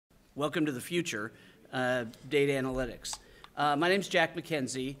welcome to the future, data analytics. My name's Jack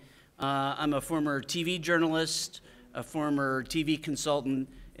MacKenzie. I'm a former TV journalist, a former TV consultant,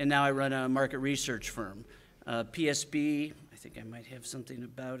 and now I run a market research firm. PSB, I think I might have something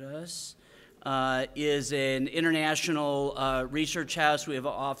about us, is an international research house. We have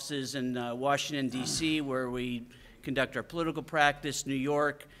offices in Washington, D.C., where we conduct our political practice, New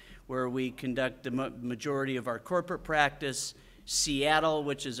York, where we conduct the majority of our corporate practice, Seattle,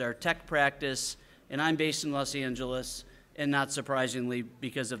 which is our tech practice, and I'm based in Los Angeles, and not surprisingly,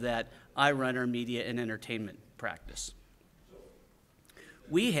 because of that, I run our media and entertainment practice.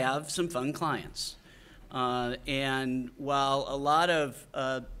 We have some fun clients, and while a lot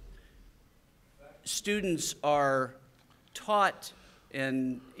of students are taught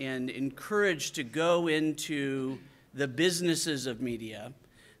and encouraged to go into the businesses of media,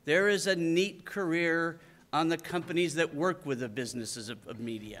 there is a neat career on the companies that work with the businesses of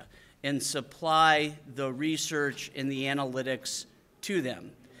media and supply the research and the analytics to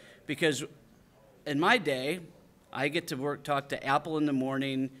them. Because in my day, I get to talk to Apple in the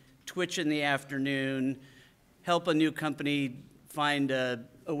morning, Twitch in the afternoon, help a new company find a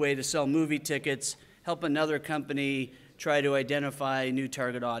way to sell movie tickets, help another company try to identify new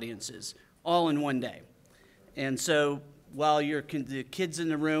target audiences, all in one day. And so while the kids in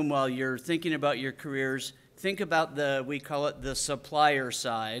the room, while you're thinking about your careers, think about we call it the supplier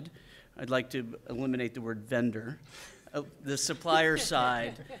side. I'd like to eliminate the word vendor. The supplier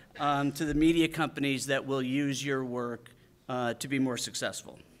side to the media companies that will use your work to be more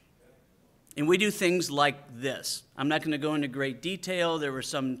successful. And we do things like this. I'm not going to go into great detail. There was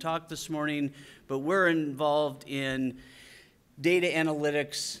some talk this morning, but we're involved in data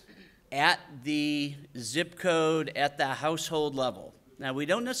analytics at the zip code, at the household level. Now, we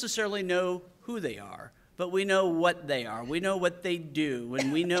don't necessarily know who they are, but we know what they are. We know what they do,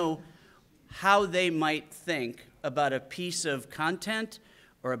 and we know how they might think about a piece of content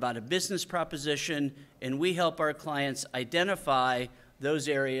or about a business proposition, and we help our clients identify those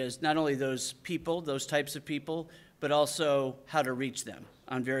areas, not only those people, those types of people, but also how to reach them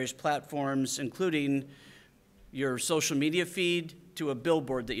on various platforms, including your social media feed to a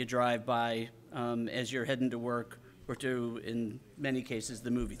billboard that you drive by as you're heading to work, or to, in many cases,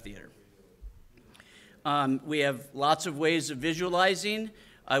 the movie theater. We have lots of ways of visualizing.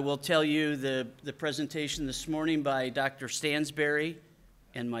 I will tell you the presentation this morning by Dr. Stansberry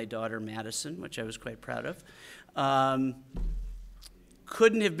and my daughter Madison, which I was quite proud of,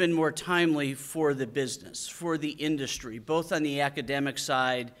 couldn't have been more timely for the business, for the industry, both on the academic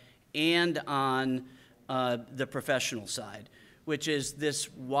side and on the professional side, which is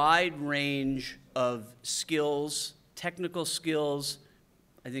this wide range of skills, technical skills.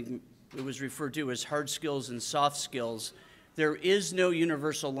 I think it was referred to as hard skills and soft skills. There is no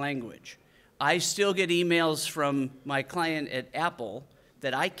universal language. I still get emails from my client at Apple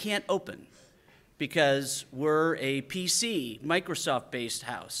that I can't open because we're a PC, Microsoft-based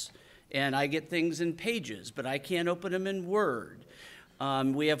house, and I get things in Pages, but I can't open them in Word.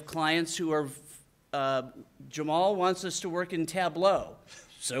 We have clients who are, Jamal wants us to work in Tableau,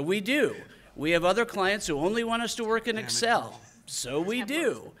 so we do. We have other clients who only want us to work in Excel, so we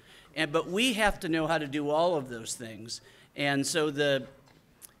do. But we have to know how to do all of those things. And so the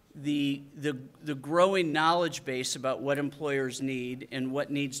growing knowledge base about what employers need and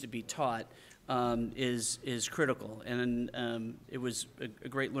what needs to be taught is critical. And it was a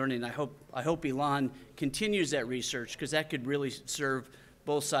great learning. I hope Elon continues that research, because that could really serve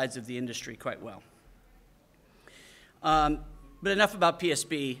both sides of the industry quite well. But enough about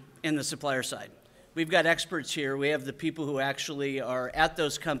PSB and the supplier side. We've got experts here. We have the people who actually are at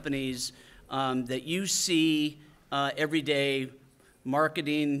those companies that you see every day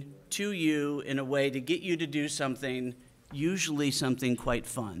marketing to you in a way to get you to do something, usually something quite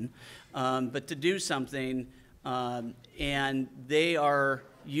fun, but to do something, and they are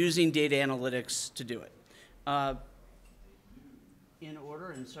using data analytics to do it. In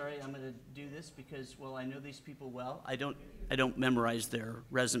order, and sorry, I'm going to do this because, well, I know these people well. I don't memorize their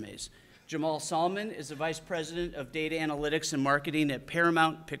resumes. Jamal Salmon is the Vice President of Data Analytics and Marketing at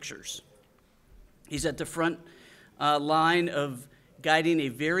Paramount Pictures. He's at the front line of guiding a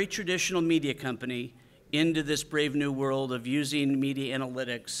very traditional media company into this brave new world of using media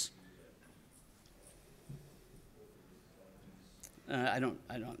analytics. I don't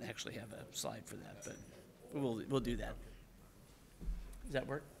actually have a slide for that, but we'll do that. Does that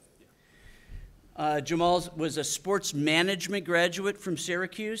work? Jamal was a sports management graduate from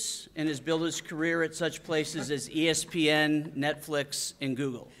Syracuse and has built his career at such places as ESPN, Netflix, and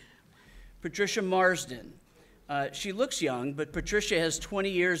Google. Patricia Marsden She looks young, but Patricia has 20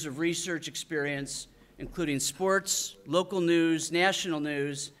 years of research experience, including sports, local news, national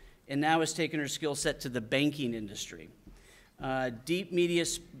news, and now has taken her skill set to the banking industry.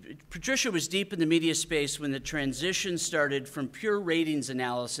 Patricia was deep in the media space when the transition started from pure ratings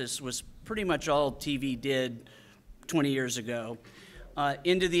analysis, was pretty much all TV did 20 years ago,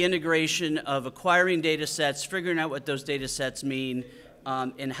 into the integration of acquiring data sets, figuring out what those data sets mean,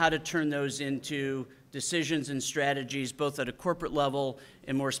 and how to turn those into decisions and strategies, both at a corporate level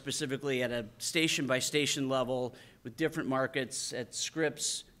and more specifically at a station-by-station level with different markets. At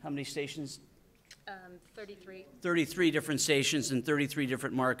Scripps, how many stations? 33. 33 different stations in 33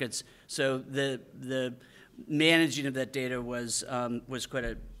 different markets. So the managing of that data was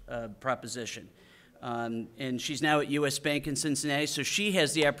quite a proposition. And she's now at U.S. Bank in Cincinnati, so she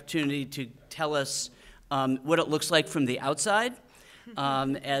has the opportunity to tell us what it looks like from the outside,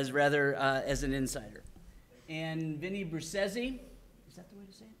 as an insider. And Vinny Bruzzesse, is that the way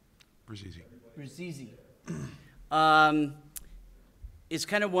to say it? Bruzzesse. Is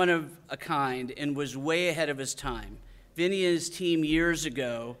kind of one of a kind and was way ahead of his time. Vinny and his team years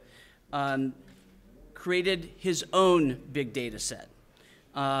ago created his own big data set,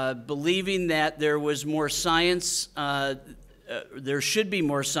 believing that there was more science, there should be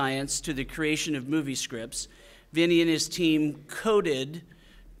more science to the creation of movie scripts. Vinny and his team coded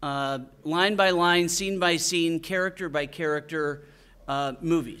line by line, scene by scene, character by character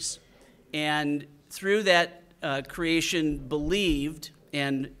movies. And through that creation believed,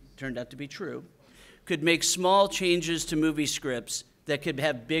 and turned out to be true, could make small changes to movie scripts that could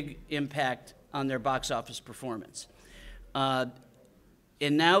have big impact on their box office performance. And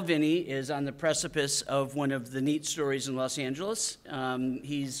now Vinny is on the precipice of one of the neat stories in Los Angeles.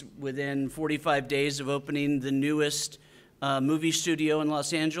 He's within 45 days of opening the newest movie studio in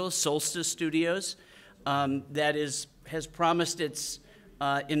Los Angeles, Solstice Studios, that has promised its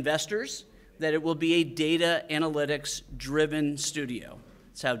investors that it will be a data analytics-driven studio.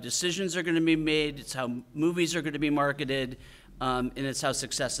 It's how decisions are going to be made, it's how movies are going to be marketed, and it's how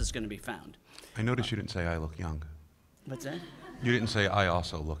success is going to be found. I noticed you didn't say I look young. What's that? You didn't say I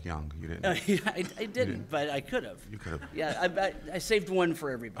also look young. You didn't. I didn't, but I could have. You could have. Yeah, I saved one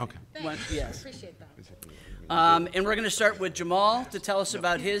for everybody. Okay. One, yes. Appreciate that. And we're going to start with Jamal to tell us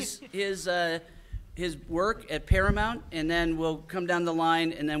about his work at Paramount, and then we'll come down the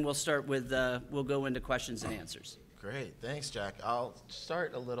line, and then we'll start with we'll go into questions and answers. Great, thanks, Jack. I'll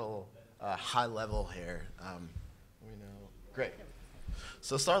start a little high level here. Great.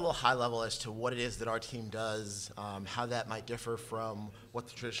 So start a little high level as to what it is that our team does, how that might differ from what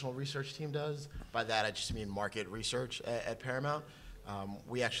the traditional research team does. By that, I just mean market research at Paramount.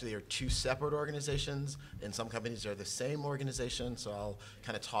 We actually are two separate organizations. In some companies, they're the same organization. So I'll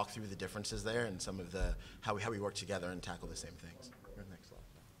kind of talk through the differences there and some of the how we work together and tackle the same things. Next slide.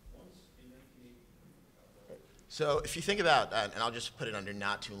 So if you think about, and I'll just put it under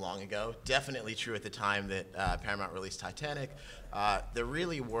not too long ago, definitely true at the time that Paramount released Titanic, there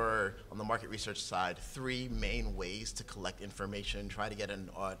really were, on the market research side, three main ways to collect information, try to get an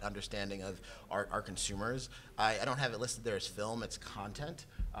understanding of our consumers. I don't have it listed there as film, it's content,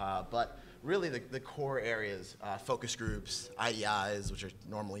 but really the core areas, focus groups, IDIs, which are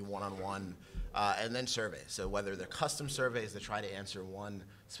normally one-on-one, and then surveys. So whether they're custom surveys that try to answer one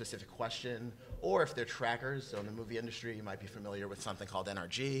specific question, or if they're trackers. So in the movie industry, you might be familiar with something called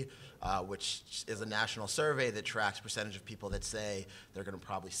NRG, which is a national survey that tracks percentage of people that say they're going to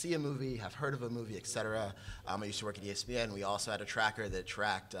probably see a movie, have heard of a movie, et cetera. I used to work at ESPN. We also had a tracker that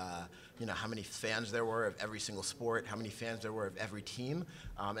tracked how many fans there were of every single sport, how many fans there were of every team.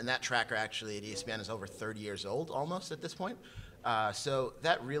 And that tracker actually at ESPN is over 30 years old almost at this point. So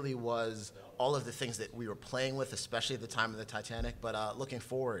that really was all of the things that we were playing with, especially at the time of the Titanic. But looking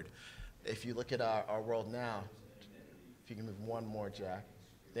forward, if you look at our world now, if you can move one more, Jack.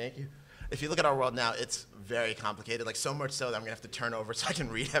 Thank you. If you look at our world now, it's very complicated, like so much so that I'm going to have to turn over so I can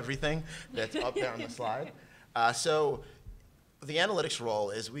read everything that's up there on the slide. So the analytics role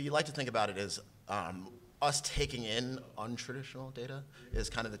is, we like to think about it as us taking in untraditional data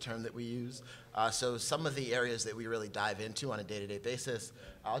is kind of the term that we use. So some of the areas that we really dive into on a day-to-day basis,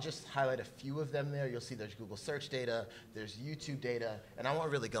 I'll just highlight a few of them there. You'll see there's Google search data, there's YouTube data, and I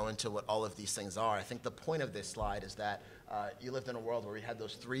won't really go into what all of these things are. I think the point of this slide is that you lived in a world where we had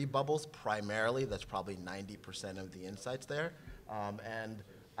those three bubbles primarily. That's probably 90% of the insights there. And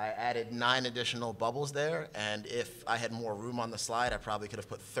I added 9 additional bubbles there, and if I had more room on the slide, I probably could have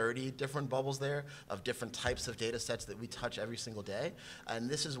put 30 different bubbles there of different types of data sets that we touch every single day. And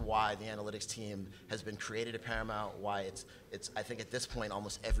this is why the analytics team has been created at Paramount, why it's I think at this point,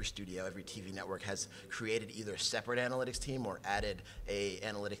 almost every studio, every TV network has created either a separate analytics team or added a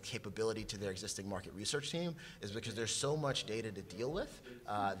analytic capability to their existing market research team, is because there's so much data to deal with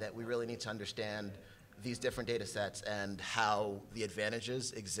that we really need to understand these different data sets and how the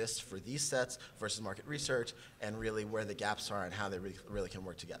advantages exist for these sets versus market research, and really where the gaps are and how they really can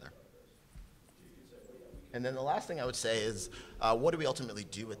work together. And then the last thing I would say is, what do we ultimately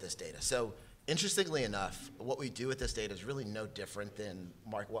do with this data? So interestingly enough, what we do with this data is really no different than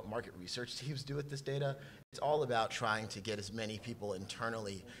what market research teams do with this data. It's all about trying to get as many people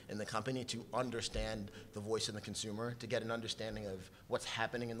internally in the company to understand the voice of the consumer, to get an understanding of what's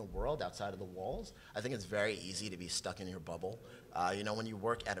happening in the world outside of the walls. I think it's very easy to be stuck in your bubble. You know, when you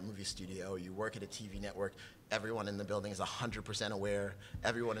work at a movie studio or you work at a TV network, everyone in the building is 100% aware.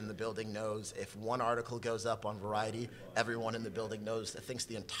 Everyone in the building knows if one article goes up on Variety, everyone in the building knows, thinks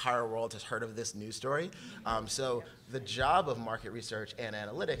the entire world has heard of this news story. So the job of market research and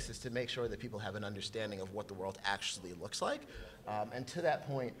analytics is to make sure that people have an understanding of what the world actually looks like. And to that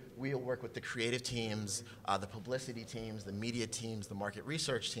point, we'll work with the creative teams, the publicity teams, the media teams, the market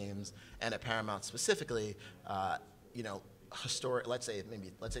research teams, and at Paramount specifically, you know, let's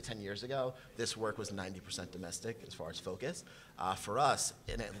say 10 years ago, this work was 90% domestic as far as focus. For us,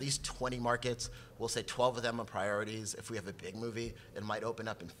 in at least 20 markets, we'll say 12 of them are priorities. If we have a big movie, it might open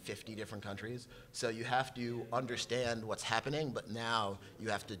up in 50 different countries. So you have to understand what's happening, but now you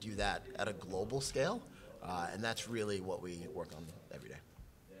have to do that at a global scale. And that's really what we work on every day.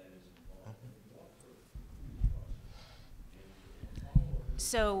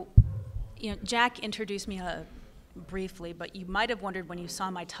 So, you know, Jack introduced me briefly, but you might have wondered when you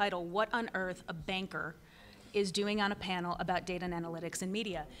saw my title, what on earth a banker is doing on a panel about data and analytics in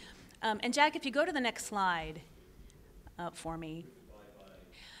media. And Jack, if you go to the next slide for me.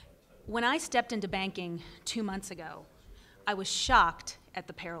 When I stepped into banking 2 months ago, I was shocked at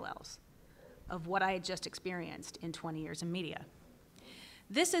the parallels of what I had just experienced in 20 years in media.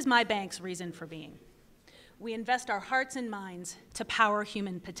 This is my bank's reason for being. We invest our hearts and minds to power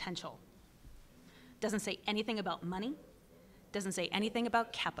human potential. Doesn't say anything about money, doesn't say anything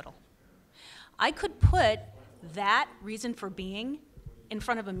about capital. I could put that reason for being in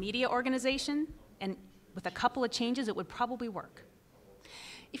front of a media organization, and with a couple of changes, it would probably work.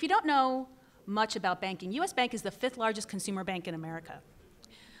 If you don't know much about banking, US Bank is the 5th largest consumer bank in America.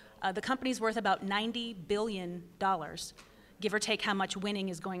 The company's worth about $90 billion, give or take how much winning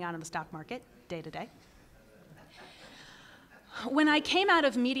is going on in the stock market day to day. When I came out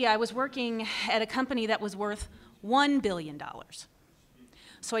of media, I was working at a company that was worth $1 billion.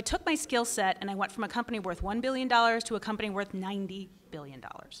 So I took my skill set and I went from a company worth $1 billion to a company worth $90 billion.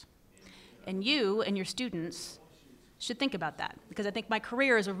 And you and your students should think about that, because I think my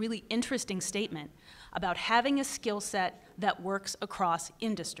career is a really interesting statement about having a skill set that works across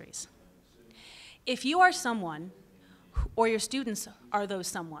industries. If you are someone, or your students are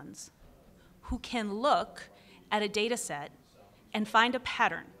those someones, who can look at a data set and find a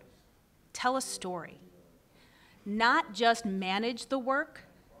pattern, tell a story, not just manage the work,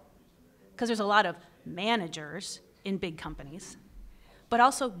 because there's a lot of managers in big companies, but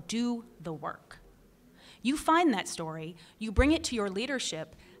also do the work. You find that story, you bring it to your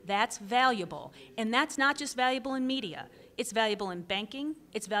leadership, that's valuable. And that's not just valuable in media. It's valuable in banking,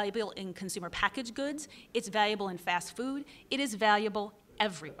 it's valuable in consumer packaged goods, it's valuable in fast food, it is valuable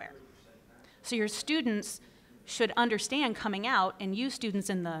everywhere. So your students should understand coming out, and you students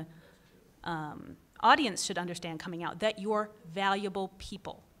in the audience should understand coming out, that you're valuable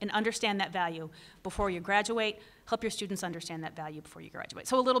people, and understand that value before you graduate. Help your students understand that value before you graduate.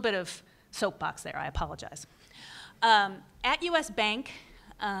 So a little bit of soapbox there, I apologize. At US Bank,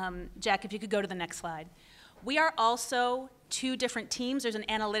 Jack, if you could go to the next slide, we are also 2 different teams. There's an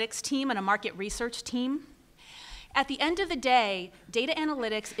analytics team and a market research team. At the end of the day, data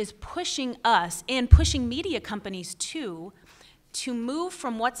analytics is pushing us, and pushing media companies too, to move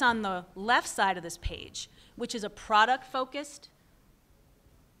from what's on the left side of this page, which is a product-focused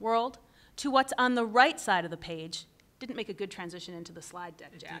world, to what's on the right side of the page. Didn't make a good transition into the slide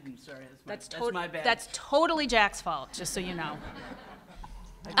deck, Jack. Sorry, that's my bad. That's totally Jack's fault, just so you know.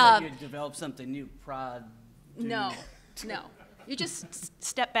 I thought you'd developed something new, No. You just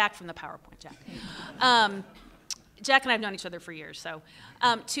step back from the PowerPoint, Jack. Jack and I have known each other for years, so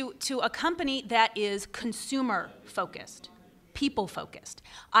to a company that is consumer-focused, people-focused.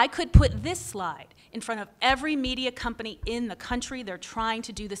 I could put this slide in front of every media company in the country. They're trying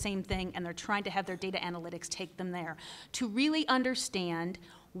to do the same thing, and they're trying to have their data analytics take them there to really understand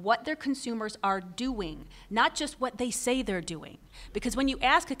what their consumers are doing, not just what they say they're doing. Because when you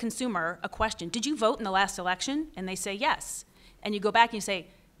ask a consumer a question, did you vote in the last election? And they say yes. And you go back and you say,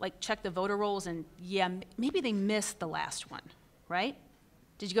 like, check the voter rolls, and yeah, maybe they missed the last one, right?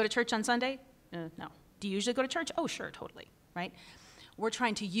 Did you go to church on Sunday? No. Do you usually go to church? Oh, sure, totally, right? We're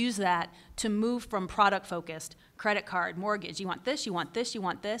trying to use that to move from product-focused, credit card, mortgage, you want this, you want this, you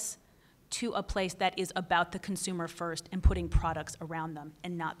want this, to a place that is about the consumer first and putting products around them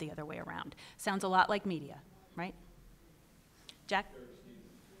and not the other way around. Sounds a lot like media, right? Jack?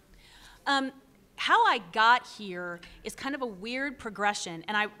 How I got here is kind of a weird progression,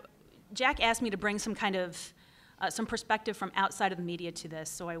 and Jack asked me to bring some kind of, some perspective from outside of the media to this,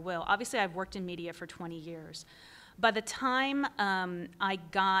 so I will. Obviously, I've worked in media for 20 years. By the time I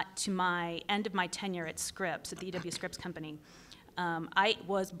got to my end of my tenure at Scripps, at the E.W. Scripps company, I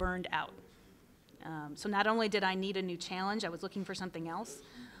was burned out. So not only did I need a new challenge, I was looking for something else.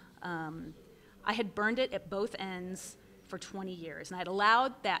 I had burned it at both ends for 20 years, and I had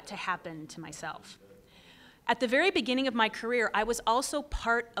allowed that to happen to myself. At the very beginning of my career, I was also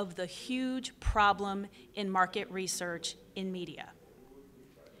part of the huge problem in market research in media.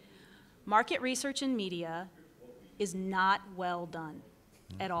 Market research in media is not well done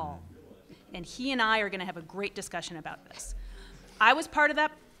at all. And he and I are going to have a great discussion about this. I was part of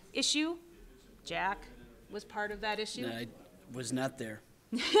that issue. Jack was part of that issue. No, I was not there.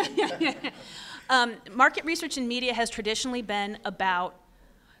 Market research in media has traditionally been about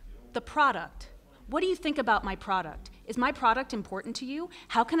the product. What do you think about my product? Is my product important to you?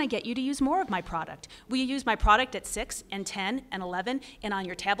 How can I get you to use more of my product? Will you use my product at 6 and 10 and 11 and on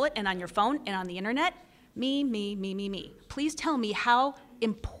your tablet and on your phone and on the internet? Me, me, me, me, me. Please tell me how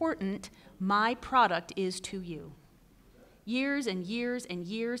important my product is to you. Years and years and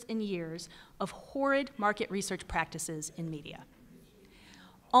years and years of horrid market research practices in media.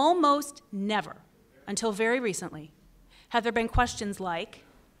 Almost never, until very recently, have there been questions like,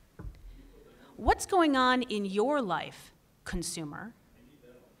 what's going on in your life, consumer?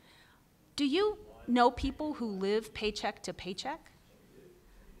 Do you know people who live paycheck to paycheck?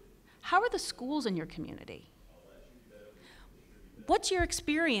 How are the schools in your community? What's your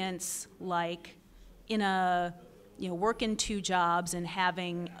experience like in working 2 jobs and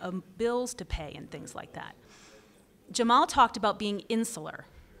having bills to pay and things like that? Jamal talked about being insular.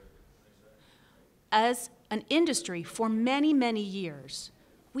 As an industry, for many, many years,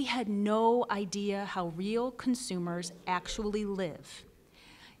 we had no idea how real consumers actually live.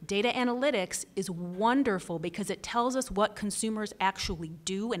 Data analytics is wonderful because it tells us what consumers actually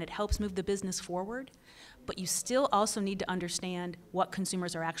do and it helps move the business forward, but you still also need to understand what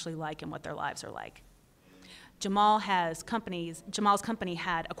consumers are actually like and what their lives are like. Jamal's company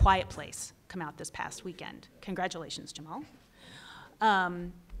had A Quiet Place come out this past weekend. Congratulations, Jamal.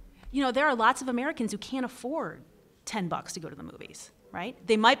 There are lots of Americans who can't afford $10 to go to the movies, right?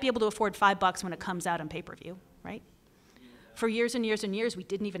 They might be able to afford $5 when it comes out on pay-per-view, right? For years and years and years, we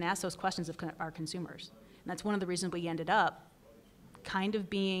didn't even ask those questions of our consumers. And that's one of the reasons we ended up kind of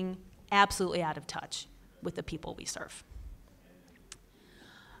being absolutely out of touch with the people we serve.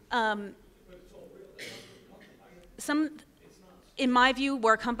 In my view,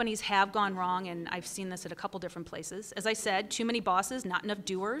 where companies have gone wrong, and I've seen this at a couple different places, as I said, too many bosses, not enough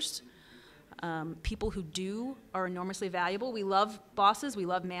doers. People who do are enormously valuable. We love bosses, we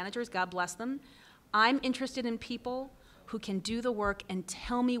love managers, God bless them. I'm interested in people who can do the work and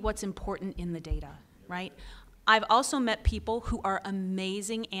tell me what's important in the data, right? I've also met people who are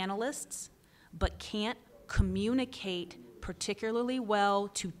amazing analysts, but can't communicate particularly well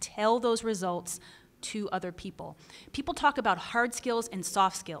to tell those results to other people. People talk about hard skills and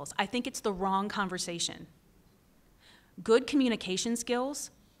soft skills. I think it's the wrong conversation. Good communication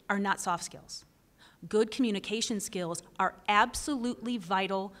skills are not soft skills. Good communication skills are absolutely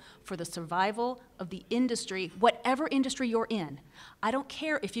vital for the survival of the industry, whatever industry you're in. I don't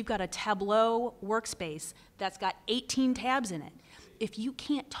care if you've got a Tableau workspace that's got 18 tabs in it. If you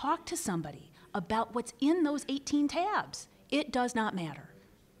can't talk to somebody about what's in those 18 tabs, it does not matter.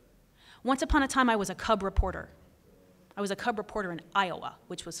 Once upon a time, I was a cub reporter. I was a cub reporter in Iowa,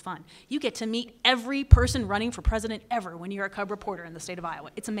 which was fun. You get to meet every person running for president ever when you're a cub reporter in the state of Iowa.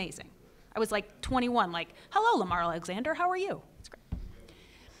 It's amazing. I was like 21, like, hello, Lamar Alexander, how are you? It's great.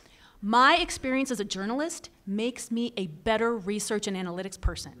 My experience as a journalist makes me a better research and analytics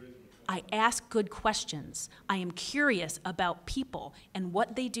person. I ask good questions. I am curious about people and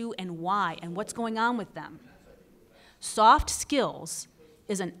what they do and why and what's going on with them. Soft skills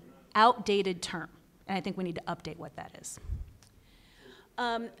is an outdated term. And I think we need to update what that is.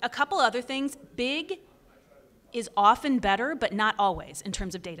 A couple other things. Big is often better, but not always in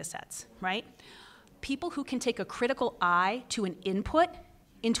terms of data sets, right? People who can take a critical eye to an input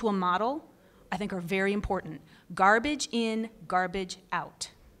into a model, I think are very important. Garbage in, garbage out.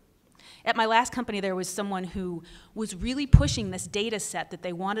 At my last company, there was someone who was really pushing this data set that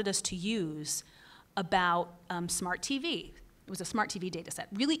they wanted us to use about smart TV. It was a smart TV data set,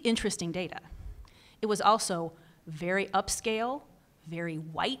 really interesting data. It was also very upscale, very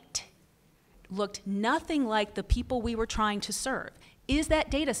white, looked nothing like the people we were trying to serve. Is that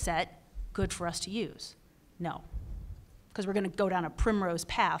data set good for us to use? No, because we're going to go down a primrose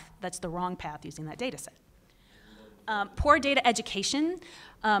path. That's the wrong path using that data set. Poor data education.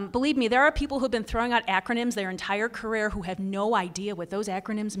 Believe me, there are people who have been throwing out acronyms their entire career who have no idea what those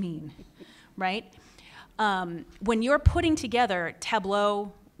acronyms mean, right? When you're putting together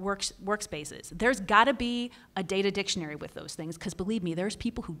Tableau workspaces, there's got to be a data dictionary with those things, because believe me, there's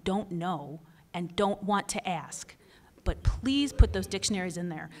people who don't know and don't want to ask. But please put those dictionaries in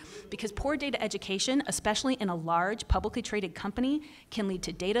there, because poor data education, especially in a large publicly traded company, can lead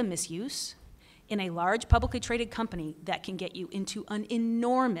to data misuse. In a large publicly traded company, that can get you into an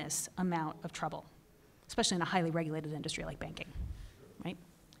enormous amount of trouble, especially in a highly regulated industry like banking, right?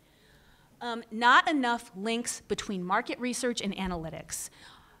 Not enough links between market research and analytics.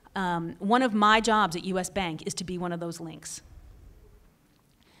 One of my jobs at US Bank is to be one of those links.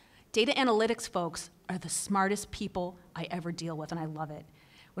 Data analytics folks are the smartest people I ever deal with, and I love it.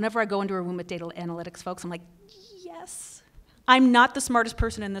 Whenever I go into a room with data analytics folks, I'm like, yes. I'm not the smartest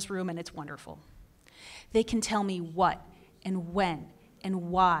person in this room, and it's wonderful. They can tell me what and when and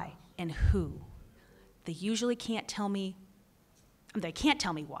why and who. They usually can't tell me, they can't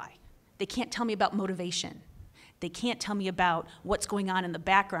tell me why. They can't tell me about motivation. They can't tell me about what's going on in the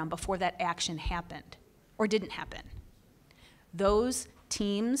background before that action happened or didn't happen. Those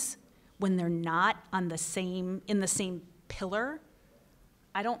teams, when they're not on the same, in the same pillar,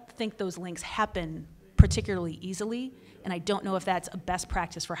 I don't think those links happen particularly easily, and I don't know if that's a best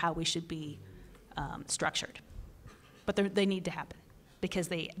practice for how we should be structured. But they need to happen, because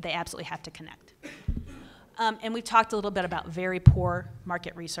they absolutely have to connect. And we've talked a little bit about very poor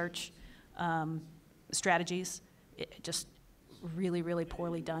market research strategies. It just really, really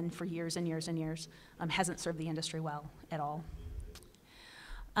poorly done for years and years and years. Hasn't served the industry well at all.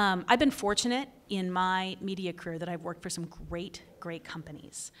 I've been fortunate in my media career that I've worked for some great, great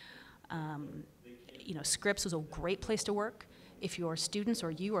companies. You know, Scripps was a great place to work. If your students or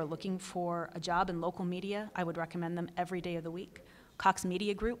you are looking for a job in local media, I would recommend them every day of the week. Cox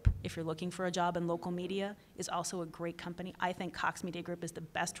Media Group, if you're looking for a job in local media, is also a great company. I think Cox Media Group is the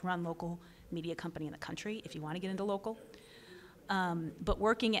best run local media company in the country if you want to get into local. But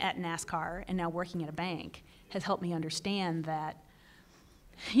working at NASCAR and now working at a bank has helped me understand that,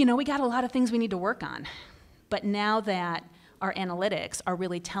 you know, we got a lot of things we need to work on. But now that our analytics are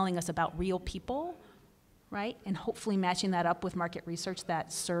really telling us about real people, right, and hopefully matching that up with market research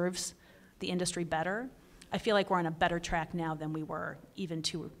that serves the industry better, I feel like we're on a better track now than we were even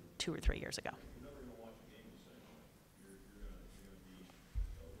two or 3 years ago.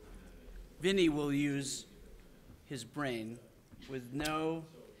 Vinny will use his brain with no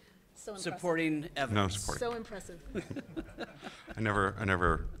supporting evidence. No supporting. So impressive. I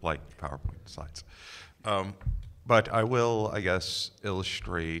never liked PowerPoint slides. But I will, I guess,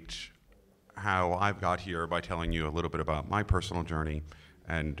 illustrate how I've got here by telling you a little bit about my personal journey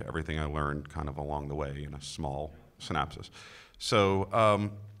and everything I learned kind of along the way in a small synopsis.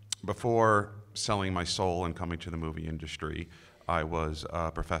 So before selling my soul and coming to the movie industry, I was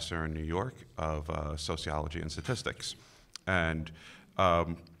a professor in New York of sociology and statistics. And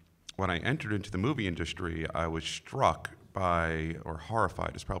when I entered into the movie industry, I was struck by, or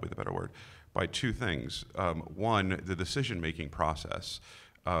horrified is probably the better word, by two things. One, the decision-making process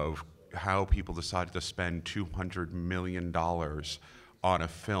of how people decided to spend $200 million on a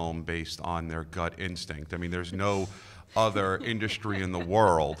film based on their gut instinct. I mean, there's no other industry in the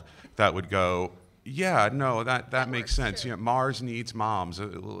world that would go, yeah, no, that makes sense. You know, Mars needs moms.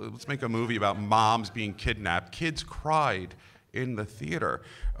 Let's make a movie about moms being kidnapped. Kids cried in the theater.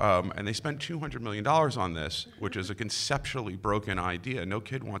 And they spent $200 million on this, which is a conceptually broken idea. No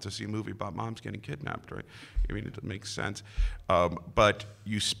kid wants to see a movie about moms getting kidnapped, right? I mean, it makes sense. But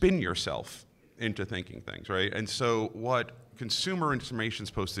you spin yourself into thinking things, right? And so what consumer information is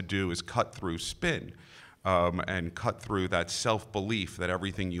supposed to do is cut through spin. and cut through that self-belief that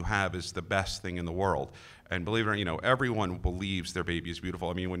everything you have is the best thing in the world. And believe it or not, everyone believes their baby is beautiful.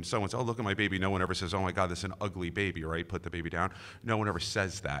 I mean, when someone says, oh, look at my baby, no one ever says, oh my God, that's an ugly baby, right? Put the baby down. No one ever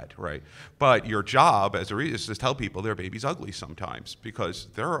says that, right? But your job as a reader is to tell people their baby's ugly sometimes, because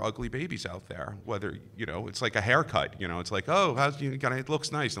there are ugly babies out there. Whether, it's like a haircut, it's like, oh, it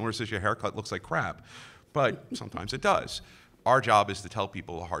looks nice. And one says your haircut looks like crap. But sometimes it does. Our job is to tell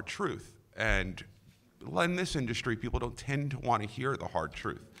people the hard truth. And in this industry, people don't tend to want to hear the hard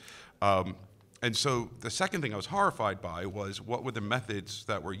truth. And so the second thing I was horrified by was what were the methods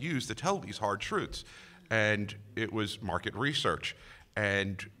that were used to tell these hard truths. And it was market research.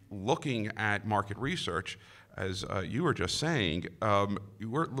 And looking at market research, as you were just saying, we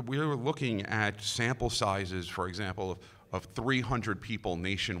were looking at sample sizes, for example, of 300 people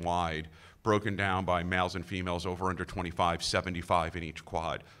nationwide, broken down by males and females over under 25, 75 in each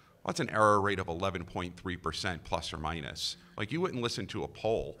quad. Well, that's an error rate of 11.3% plus or minus. Like, you wouldn't listen to a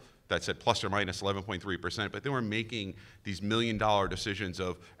poll that said plus or minus 11.3%, but they were making these $1 million decisions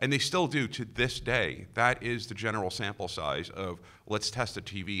and they still do to this day. That is the general sample size of, let's test a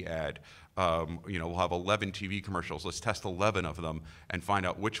TV ad. We'll have 11 TV commercials. Let's test 11 of them and find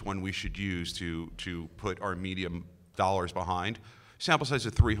out which one we should use to put our media dollars behind. Sample size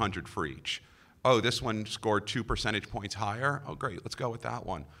of 300 for each. Oh, this one scored 2 percentage points higher. Oh, great, let's go with that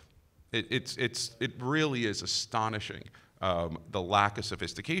one. It really is astonishing. The lack of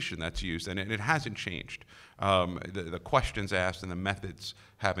sophistication that's used, and it hasn't changed. The questions asked and the methods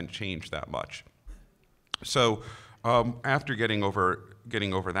haven't changed that much. So after getting over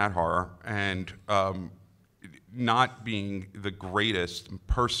that horror and not being the greatest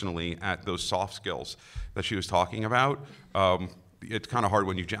personally at those soft skills that she was talking about, it's kind of hard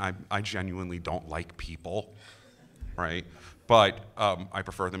when I genuinely don't like people, right? But I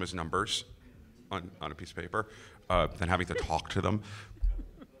prefer them as numbers on a piece of paper. Than having to talk to them.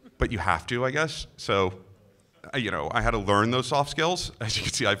 But you have to, I guess. So, I had to learn those soft skills. As you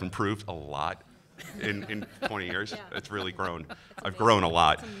can see, I've improved a lot in 20 years. Yeah. It's really grown. I've grown a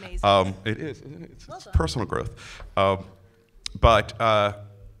lot. That's amazing. It is, isn't it? It's personal growth. But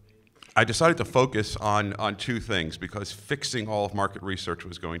I decided to focus on two things because fixing all of market research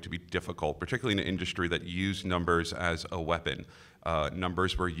was going to be difficult, particularly in an industry that used numbers as a weapon.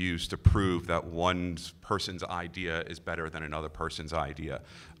 Numbers were used to prove that one person's idea is better than another person's idea.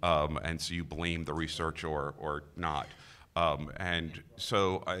 And so you blame the research or not. And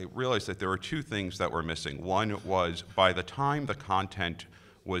so I realized that there were two things that were missing. One was by the time the content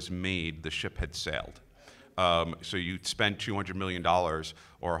was made, the ship had sailed. So you spend $200 million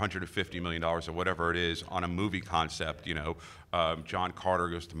or $150 million or whatever it is on a movie concept, John Carter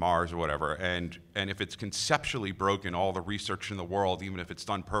goes to Mars or whatever, and if it's conceptually broken, all the research in the world, even if it's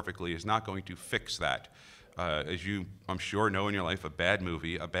done perfectly, is not going to fix that. As you, I'm sure, know in your life, a bad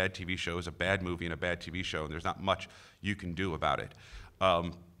movie, a bad TV show is a bad movie and a bad TV show, and there's not much you can do about it.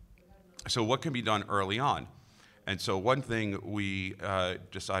 So what can be done early on? And so one thing we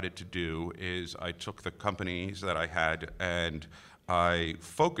decided to do is I took the companies that I had and I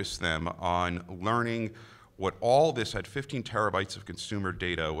focused them on learning what all this had 15 terabytes of consumer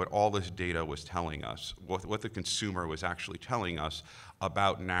data, what all this data was telling us, what the consumer was actually telling us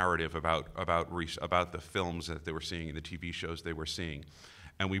about narrative, about the films that they were seeing and the TV shows they were seeing.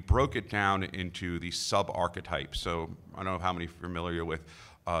 And we broke it down into these sub-archetypes. So I don't know how many are familiar with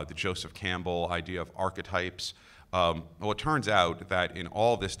the Joseph Campbell idea of archetypes. Well, it turns out that in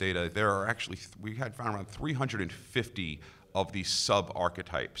all this data, there are actually, we had found around 350 of these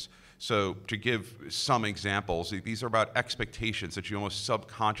sub-archetypes. So to give some examples, these are about expectations that you almost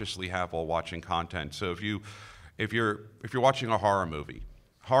subconsciously have while watching content. So if you're watching a horror movie,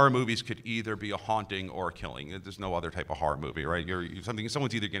 horror movies could either be a haunting or a killing. There's no other type of horror movie, right?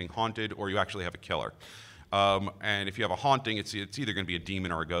 Someone's either getting haunted or you actually have a killer. And if you have a haunting, it's either going to be a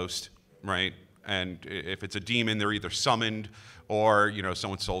demon or a ghost, right? And if it's a demon, they're either summoned or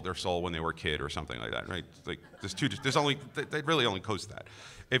someone sold their soul when they were a kid or something like that, right? Like they really only goes to that.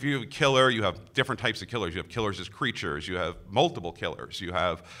 If you have a killer, you have different types of killers. You have killers as creatures. You have multiple killers. You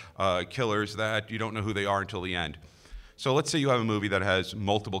have killers that you don't know who they are until the end. So let's say you have a movie that has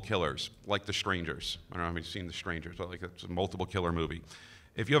multiple killers, like The Strangers. I don't know if you've seen The Strangers, but like it's a multiple killer movie.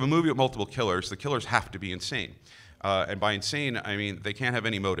 If you have a movie with multiple killers, the killers have to be insane. And by insane, I mean they can't have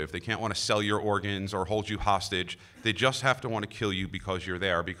any motive. They can't want to sell your organs or hold you hostage. They just have to want to kill you because you're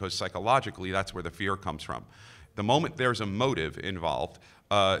there, because psychologically that's where the fear comes from. The moment there's a motive involved,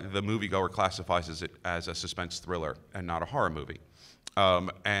 the moviegoer classifies it as a suspense thriller and not a horror movie.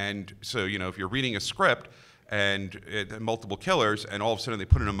 And so, if you're reading a script and multiple killers, and all of a sudden they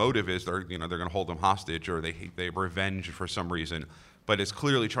put in a motive is they're going to hold them hostage, or they revenge for some reason, but it's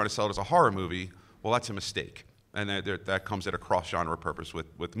clearly trying to sell it as a horror movie. Well, that's a mistake. And that comes at a cross-genre purpose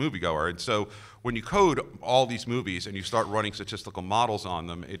with moviegoer. And so when you code all these movies and you start running statistical models on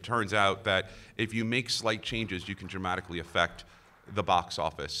them, it turns out that if you make slight changes, you can dramatically affect the box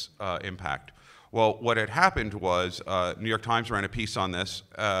office impact. Well, what had happened was New York Times ran a piece on this,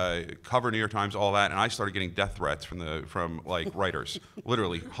 cover New York Times, all that, and I started getting death threats from like writers,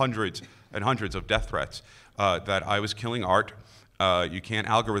 literally hundreds and hundreds of death threats that I was killing art. You can't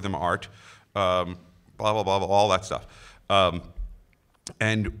algorithm art. Blah, blah, blah, blah, all that stuff.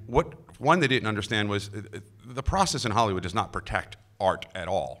 And one they didn't understand was the process in Hollywood does not protect art at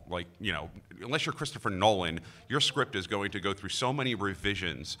all. Like, unless you're Christopher Nolan, your script is going to go through so many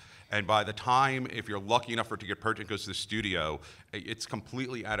revisions, and by the time, if you're lucky enough for it to get purchased and goes to the studio, it's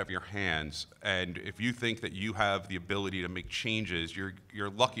completely out of your hands. And if you think that you have the ability to make changes, you're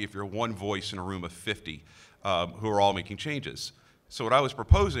lucky if you're one voice in a room of 50 who are all making changes. So what I was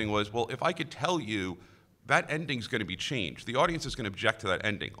proposing was, well, if I could tell you that ending's going to be changed, the audience is going to object to that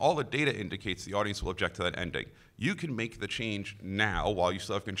ending. All the data indicates the audience will object to that ending. You can make the change now while you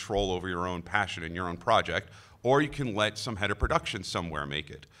still have control over your own passion and your own project, or you can let some head of production somewhere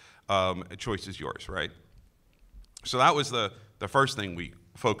make it. The choice is yours, right? So that was the first thing we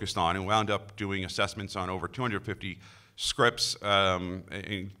focused on, and wound up doing assessments on over 250 scripts.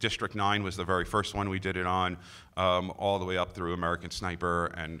 In District 9 was the very first one we did it on, all the way up through American Sniper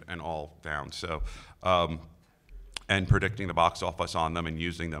and all down. So, and predicting the box office on them and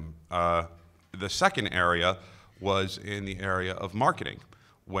using them. The second area was in the area of marketing,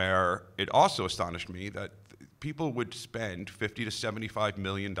 where it also astonished me that people would spend $50 to $75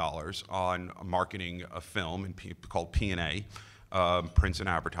 million on marketing a film called P&A, prints and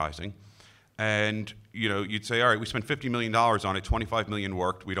advertising. And you'd say, all right, we spent $50 million on it, 25 million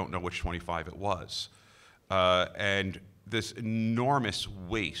worked, we don't know which 25 it was. And this enormous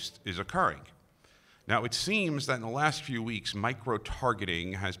waste is occurring. Now, it seems that in the last few weeks,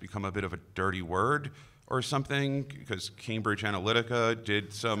 micro-targeting has become a bit of a dirty word or something, because Cambridge Analytica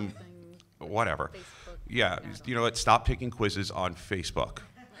did some, whatever. Facebook. Yeah, you know what, stop taking quizzes on Facebook.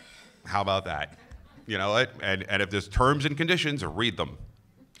 How about that? You know what, and if there's terms and conditions, read them.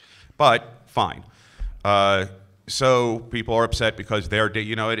 But fine. So people are upset because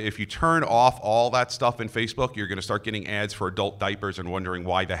if you turn off all that stuff in Facebook, you're going to start getting ads for adult diapers and wondering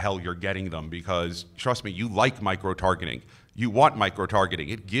why the hell you're getting them, because trust me, you like micro-targeting. You want micro-targeting.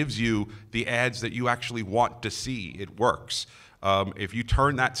 It gives you the ads that you actually want to see. It works. If you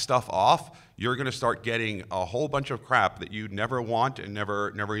turn that stuff off, you're going to start getting a whole bunch of crap that you never want and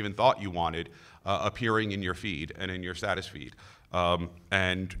never even thought you wanted appearing in your feed and in your status feed.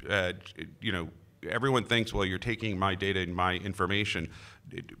 Everyone thinks, well, you're taking my data and my information.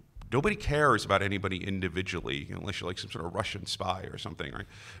 Nobody cares about anybody individually, unless you're like some sort of Russian spy or something,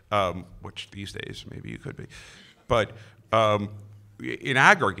 right? Which these days, maybe you could be. But in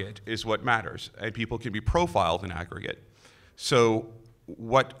aggregate is what matters, and people can be profiled in aggregate. So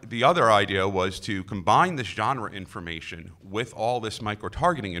what the other idea was to combine this genre information with all this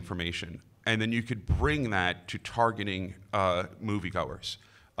micro-targeting information, and then you could bring that to targeting moviegoers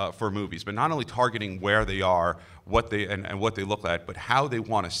for movies, but not only targeting where they are, what they look like, but how they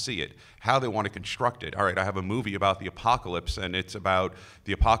want to see it, how they want to construct it. All right, I have a movie about the apocalypse, and it's about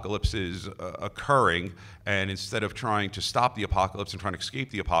the apocalypse is occurring, and instead of trying to stop the apocalypse and trying to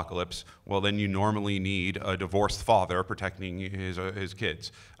escape the apocalypse, well, then you normally need a divorced father protecting his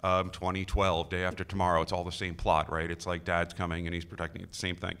kids. 2012, Day After Tomorrow, it's all the same plot, right? It's like dad's coming and he's protecting it, the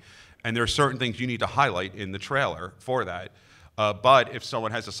same thing. And there are certain things you need to highlight in the trailer for that. But if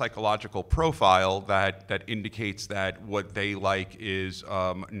someone has a psychological profile that indicates that what they like is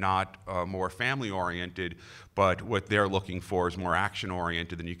not more family-oriented, but what they're looking for is more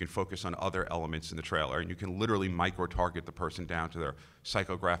action-oriented, then you can focus on other elements in the trailer. And you can literally micro-target the person down to their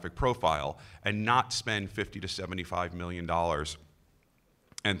psychographic profile and not spend $50 to $75 million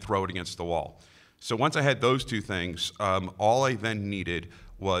and throw it against the wall. So once I had those two things, all I then needed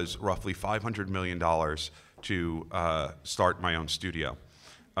was roughly $500 million to start my own studio.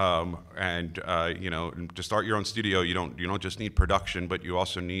 To start your own studio, you don't just need production, but you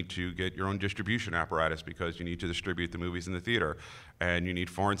also need to get your own distribution apparatus, because you need to distribute the movies in the theater, and you need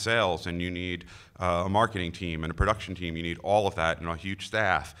foreign sales, and you need a marketing team and a production team. You need all of that and a huge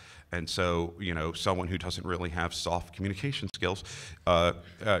staff. And so, someone who doesn't really have soft communication skills,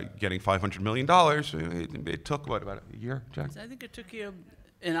 getting $500 million, it took, what, about a year, Jack? I think it took you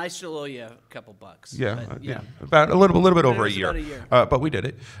And I still owe you a couple bucks. Yeah, but, yeah, about a little bit But over it a was year. about a year. But we did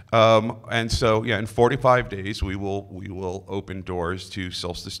it, and so yeah, in 45 days we will open doors to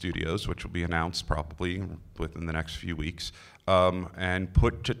Solstice Studios, which will be announced probably within the next few weeks, and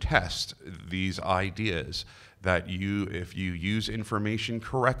put to test these ideas that if you use information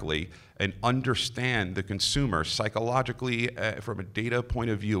correctly and understand the consumer psychologically from a data point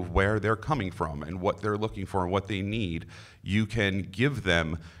of view of where they're coming from and what they're looking for and what they need, you can give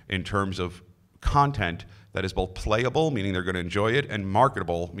them in terms of content that is both playable, meaning they're going to enjoy it, and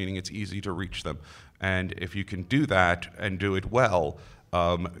marketable, meaning it's easy to reach them. And if you can do that and do it well,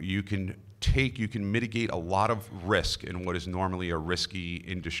 you can mitigate a lot of risk in what is normally a risky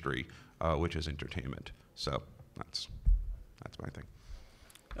industry, which is entertainment. So that's my thing.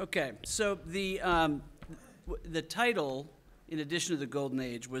 Okay, so the title, in addition to the Golden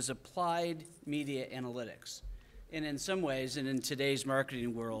Age, was Applied Media Analytics. And in some ways, and in today's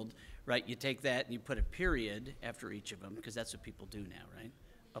marketing world, right, you take that and you put a period after each of them, because that's what people do now, right?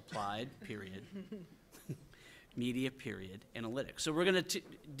 Applied, period. Media, period, analytics. So we're going to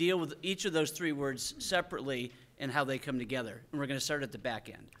deal with each of those three words separately and how they come together. And we're going to start at the back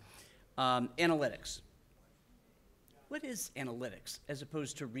end. Analytics. What is analytics as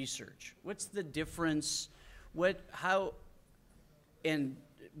opposed to research? What's the difference?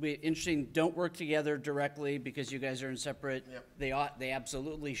 Interesting, don't work together directly because you guys are in separate. Yep. They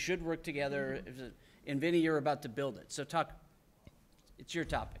absolutely should work together. Mm-hmm. And Vinny, you're about to build it. So it's your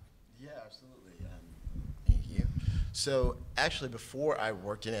topic. Yeah, absolutely. Thank you. So actually, before I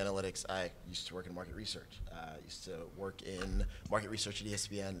worked in analytics, I used to work in market research. I used to work in market research at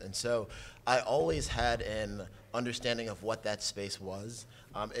ESPN. And so I always had an understanding of what that space was.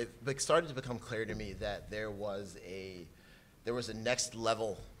 It started to become clear to me that there was a next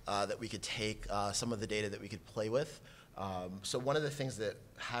level that we could take some of the data that we could play with. So one of the things that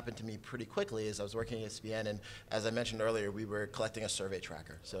happened to me pretty quickly is I was working at ESPN, and as I mentioned earlier, we were collecting a survey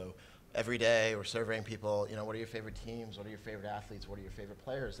tracker. So every day we're surveying people, what are your favorite teams, what are your favorite athletes, what are your favorite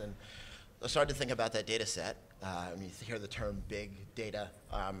players? And I started to think about that data set. You hear the term big data.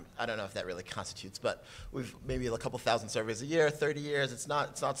 I don't know if that really constitutes, but we've maybe a couple thousand surveys a year, 30 years. It's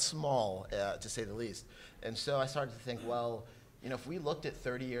not small, to say the least. And so I started to think, well, if we looked at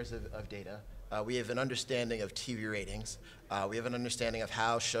 30 years of data, we have an understanding of TV ratings. We have an understanding of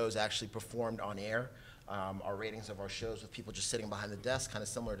how shows actually performed on air. Our ratings of our shows with people just sitting behind the desk, kind of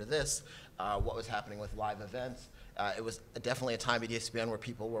similar to this, what was happening with live events. It was definitely a time at ESPN where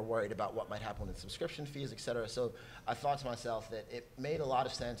people were worried about what might happen with subscription fees, et cetera. So I thought to myself that it made a lot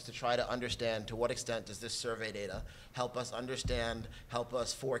of sense to try to understand to what extent does this survey data help us understand, help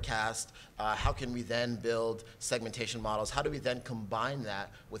us forecast, how can we then build segmentation models, how do we then combine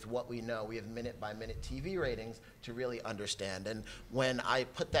that with what we know? We have minute-by-minute TV ratings to really understand. And when I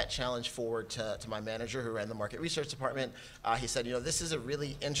put that challenge forward to my manager who ran the market research department, he said, this is a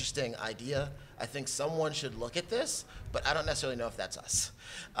really interesting idea. I think someone should look at this, but I don't necessarily know if that's us.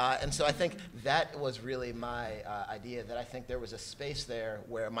 And so I think that was really my idea, that I think there was a space there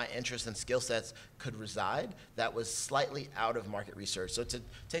where my interests and skill sets could reside that was slightly out of market research. So to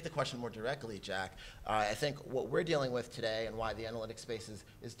take the question more directly, Jack, I think what we're dealing with today and why the analytics space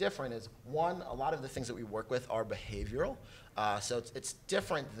is different is, one, a lot of the things that we work with are behavioral. So it's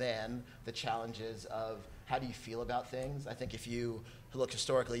different than the challenges of how do you feel about things. I think if you look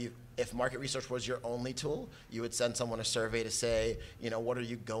historically, if market research was your only tool, you would send someone a survey to say, what are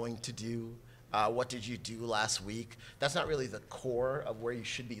you going to do? What did you do last week? That's not really the core of where you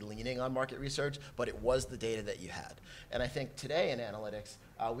should be leaning on market research, but it was the data that you had. And I think today in analytics,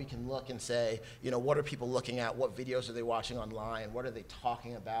 we can look and say, what are people looking at? What videos are they watching online? What are they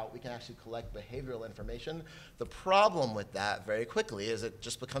talking about? We can actually collect behavioral information. The problem with that very quickly is it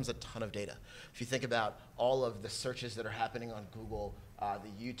just becomes a ton of data. If you think about all of the searches that are happening on Google,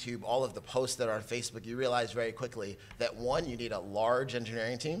 the YouTube, all of the posts that are on Facebook, you realize very quickly that, one, you need a large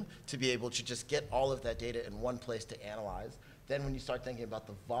engineering team to be able to just get all of that data in one place to analyze. Then when you start thinking about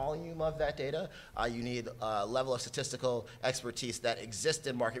the volume of that data, you need a level of statistical expertise that exists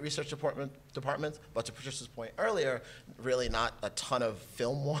in market research departments, but to Patricia's point earlier, really not a ton of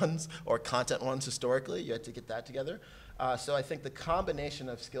film ones or content ones historically. You had to get that together. So I think the combination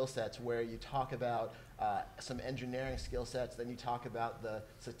of skill sets where you talk about some engineering skill sets, then you talk about the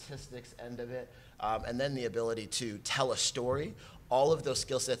statistics end of it, and then the ability to tell a story. All of those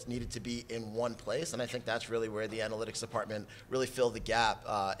skill sets needed to be in one place, and I think that's really where the analytics department really filled the gap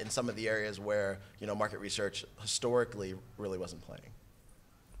in some of the areas where market research historically really wasn't playing.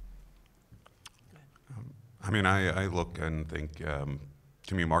 I look and think,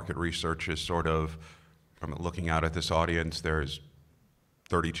 to me, market research is sort of, from looking out at this audience, there's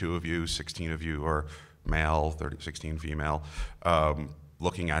 32 of you, 16 of you are male, 16 female,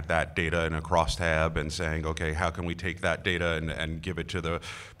 looking at that data in a crosstab and saying, okay, how can we take that data and give it to the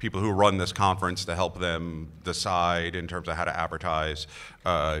people who run this conference to help them decide in terms of how to advertise,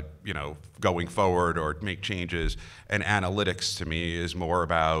 going forward or make changes. And analytics to me is more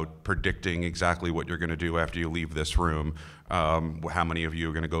about predicting exactly what you're going to do after you leave this room. How many of you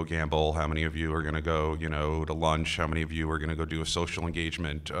are going to go gamble? How many of you are going to go, to lunch? How many of you are going to go do a social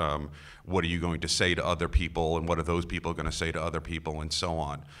engagement? What are you going to say to other people, and what are those people going to say to other people, and so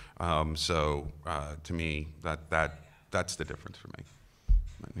on. To me, that's the difference for me.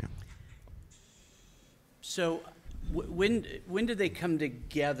 Yeah. So when do they come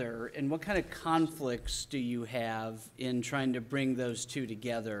together, and what kind of conflicts do you have in trying to bring those two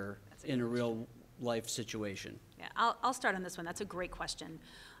together in a real life situation? Yeah, I'll start on this one. That's a great question.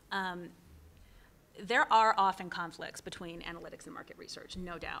 There are often conflicts between analytics and market research,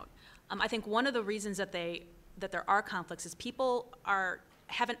 no doubt. I think one of the reasons that there are conflicts is people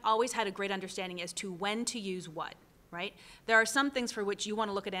haven't always had a great understanding as to when to use what, right? There are some things for which you want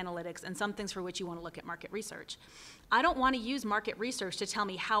to look at analytics and some things for which you want to look at market research. I don't want to use market research to tell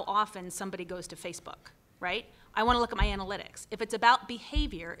me how often somebody goes to Facebook, right? I want to look at my analytics. If it's about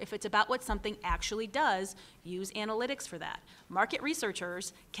behavior, if it's about what something actually does, use analytics for that. Market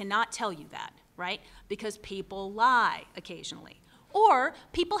researchers cannot tell you that, right? Because people lie occasionally. Or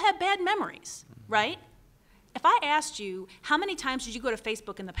people have bad memories, right? If I asked you, how many times did you go to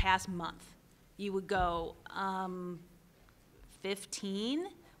Facebook in the past month? You would go, 15,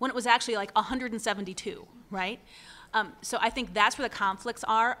 when it was actually like 172, right? So I think that's where the conflicts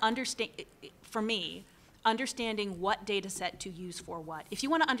are. For me, understanding what data set to use for what. If you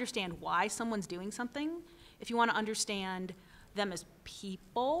want to understand why someone's doing something, if you want to understand them as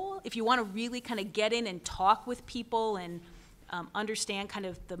people, if you want to really kind of get in and talk with people and understand kind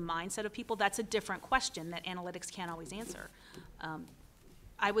of the mindset of people, that's a different question that analytics can't always answer.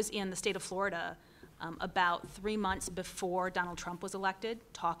 I was in the state of Florida about 3 months before Donald Trump was elected,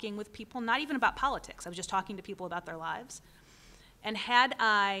 talking with people, not even about politics. I was just talking to people about their lives. And had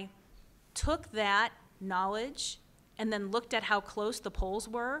I took that knowledge and then looked at how close the polls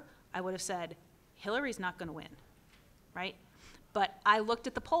were, I would have said, Hillary's not going to win, right? But I looked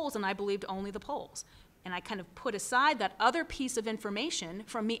at the polls and I believed only the polls. And I kind of put aside that other piece of information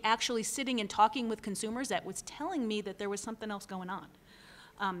from me actually sitting and talking with consumers that was telling me that there was something else going on.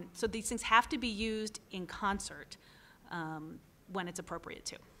 So these things have to be used in concert when it's appropriate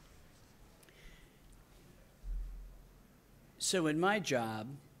to. So in my job,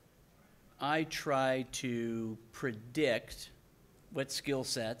 I try to predict what skill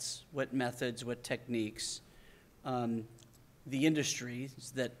sets, what methods, what techniques the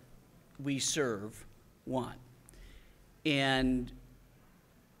industries that we serve want. And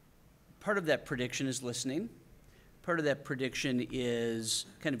part of that prediction is listening. Part of that prediction is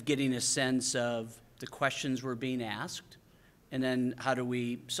kind of getting a sense of the questions we're being asked, and then how do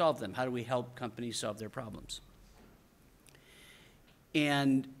we solve them? How do we help companies solve their problems?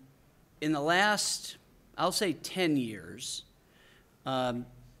 And in the last, I'll say 10 years,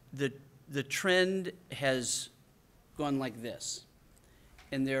 the trend has gone like this.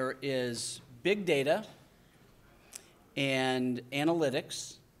 And there is big data and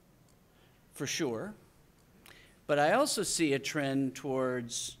analytics, for sure. But I also see a trend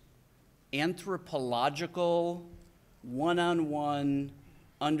towards anthropological, one-on-one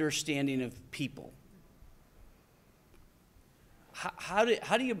understanding of people. How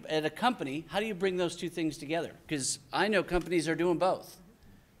do you, at a company, how do you bring those two things together? Because I know companies are doing both.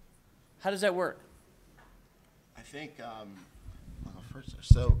 How does that work? I think, I'll go first.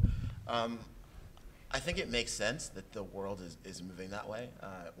 So I think it makes sense that the world is moving that way.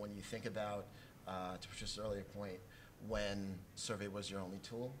 When you think about, to Patricia's earlier point, when survey was your only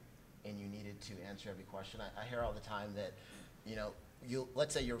tool and you needed to answer every question, I hear all the time that,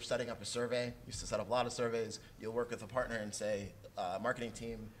 let's say you're setting up a survey, you used to set up a lot of surveys, you'll work with a partner and say, marketing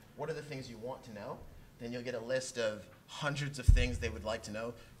team, what are the things you want to know? Then you'll get a list of hundreds of things they would like to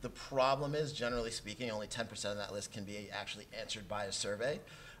know. The problem is, generally speaking, only 10% of that list can be actually answered by a survey.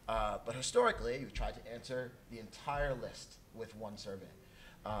 But historically, you've tried to answer the entire list with one survey.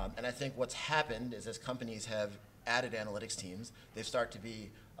 And I think what's happened is as companies have added analytics teams, they've started to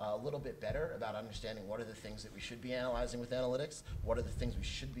be a little bit better about understanding what are the things that we should be analyzing with analytics, what are the things we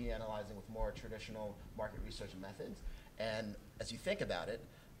should be analyzing with more traditional market research methods. And as you think about it,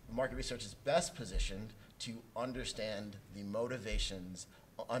 market research is best positioned to understand the motivations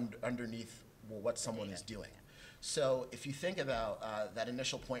underneath what someone is doing. So if you think about that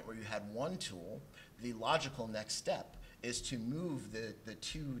initial point where you had one tool, the logical next step is to move the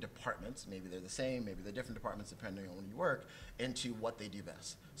two departments, maybe they're the same, maybe they're different departments depending on when you work, into what they do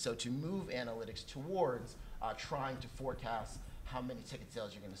best. So to move analytics towards trying to forecast how many ticket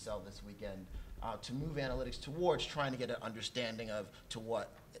sales you're going to sell this weekend, to move analytics towards trying to get an understanding of to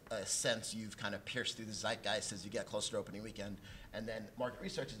what sense you've kind of pierced through the zeitgeist as you get closer to opening weekend. And then market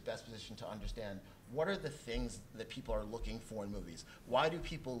research is best positioned to understand what are the things that people are looking for in movies. Why do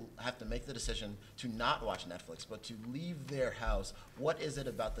people have to make the decision to not watch Netflix, but to leave their house? What is it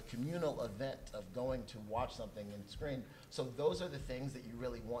about the communal event of going to watch something in screen? So those are the things that you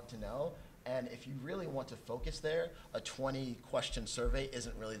really want to know. And if you really want to focus there, a 20-question survey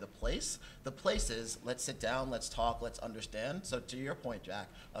isn't really the place. The place is, let's sit down, let's talk, let's understand. So to your point, Jack,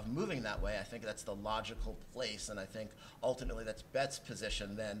 of moving that way, I think that's the logical place, and I think ultimately that's best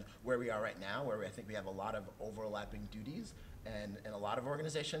positioned than where we are right now, where I think we have a lot of overlapping duties, and in a lot of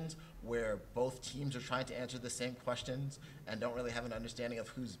organizations where both teams are trying to answer the same questions and don't really have an understanding of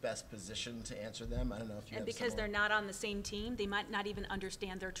who's best positioned to answer them. I don't know if you And have because similar. they're not on the same team, they might not even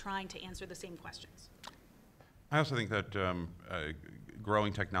understand they're trying to answer the same questions. I also think that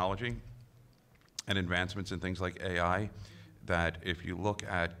growing technology and advancements in things like AI, that if you look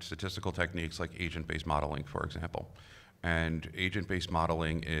at statistical techniques like agent-based modeling, for example, and agent-based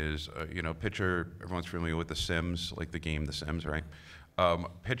modeling is, picture, everyone's familiar with The Sims, like the game The Sims, right?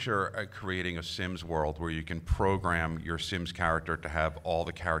 Picture creating a Sims world where you can program your Sims character to have all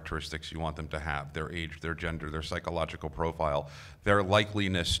the characteristics you want them to have, their age, their gender, their psychological profile, their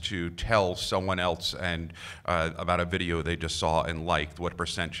likeliness to tell someone else and about a video they just saw and liked, what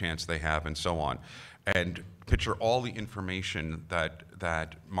 % chance they have, and so on. And picture all the information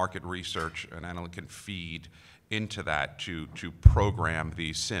that market research and analytics can feed into that to program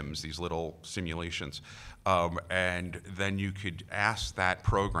these sims, these little simulations. And then you could ask that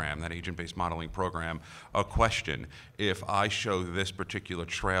program, that agent-based modeling program, a question. If I show this particular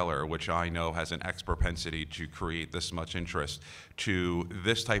trailer, which I know has an X propensity to create this much interest, to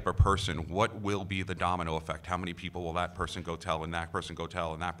this type of person, what will be the domino effect? How many people will that person go tell, and that person go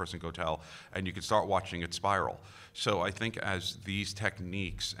tell, and that person go tell? And you can start watching it spiral. So I think as these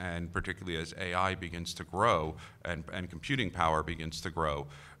techniques, and particularly as AI begins to grow, and computing power begins to grow,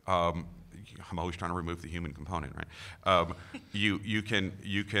 I'm always trying to remove the human component, right? You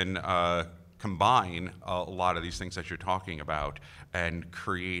can combine a lot of these things that you're talking about and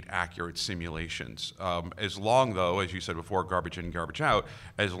create accurate simulations. As long, though, as you said before, garbage in, garbage out,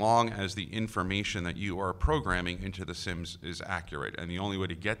 as long as the information that you are programming into the sims is accurate. And the only way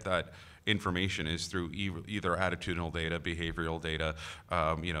to get that information is through either attitudinal data, behavioral data,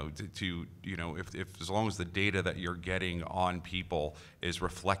 if as long as the data that you're getting on people is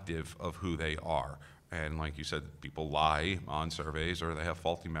reflective of who they are. And like you said, people lie on surveys, or they have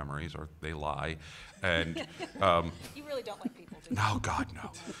faulty memories, or they lie. And You really don't like people, do you? no, God,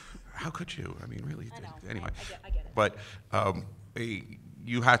 no. How could you? I mean, really. I know. Anyway, I get it. but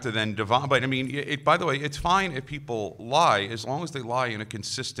you have to then divide. But I mean, by the way, it's fine if people lie as long as they lie in a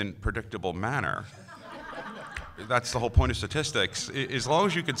consistent, predictable manner. That's the whole point of statistics. As long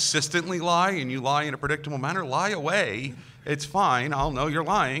as you consistently lie and you lie in a predictable manner, lie away. It's fine. I'll know you're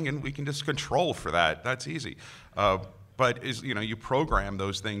lying, and we can just control for that. That's easy. But you program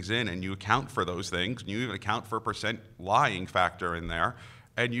those things in, and you account for those things, and you even account for a % lying factor in there,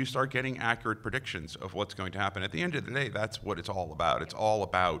 and you start getting accurate predictions of what's going to happen. At the end of the day, that's what it's all about. It's all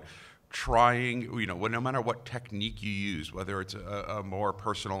about trying, no matter what technique you use, whether it's a more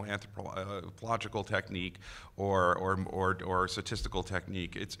personal anthropological technique or statistical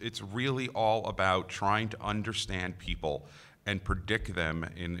technique, it's really all about trying to understand people and predict them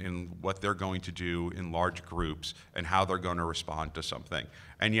in what they're going to do in large groups and how they're going to respond to something.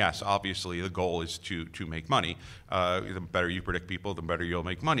 And yes, obviously the goal is to make money. The better you predict people, the better you'll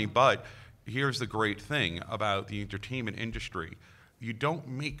make money. But here's the great thing about the entertainment industry. You don't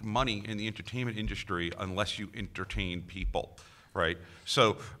make money in the entertainment industry unless you entertain people, right?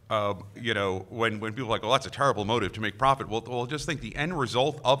 So, when people are like, well, that's a terrible motive to make profit, well, just think the end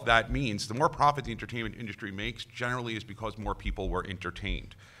result of that means the more profit the entertainment industry makes generally is because more people were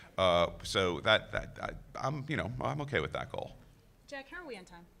entertained. So I'm okay with that goal. Jack, how are we on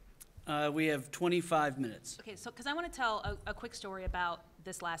time? We have 25 minutes. Okay, so because I want to tell a quick story about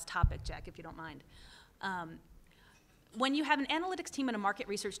this last topic, Jack, if you don't mind. When you have an analytics team and a market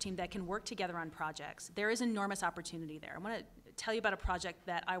research team that can work together on projects, there is enormous opportunity there. I want to tell you about a project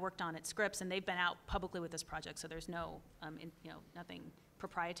that I worked on at Scripps, and they've been out publicly with this project, so there's no, nothing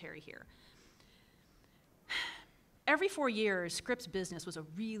proprietary here. Every 4 years, Scripps business was a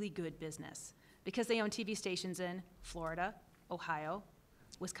really good business because they own TV stations in Florida, Ohio,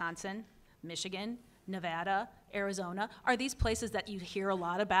 Wisconsin, Michigan, Nevada, Arizona. Are these places that you hear a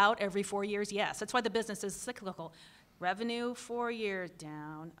lot about every 4 years? Yes, that's why the business is cyclical. Revenue, 4 years,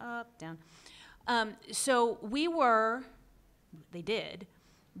 down, up, down. So they did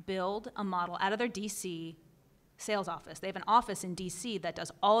build a model out of their DC sales office. They have an office in DC that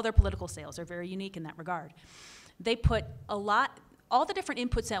does all of their political sales. They're very unique in that regard. They put all the different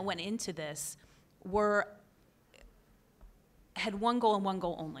inputs that went into this had one goal and one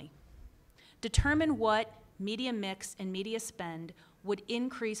goal only. Determine what media mix and media spend would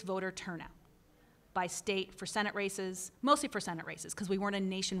increase voter turnout by state for Senate races, mostly for Senate races, because we weren't a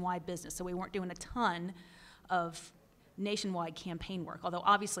nationwide business, so we weren't doing a ton of nationwide campaign work, although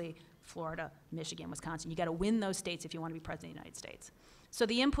obviously Florida, Michigan, Wisconsin, you gotta win those states if you wanna be president of the United States. So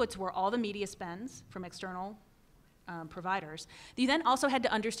the inputs were all the media spends from external providers. You then also had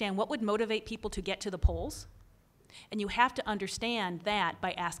to understand what would motivate people to get to the polls, and you have to understand that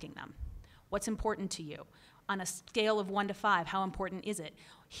by asking them, what's important to you? On a scale of 1 to 5, how important is it?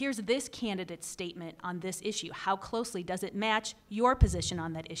 Here's this candidate's statement on this issue. How closely does it match your position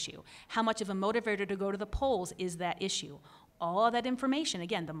on that issue? How much of a motivator to go to the polls is that issue? All of that information,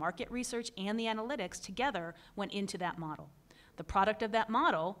 again, the market research and the analytics together went into that model. The product of that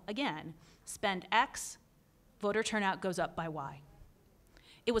model, again, spend X, voter turnout goes up by Y.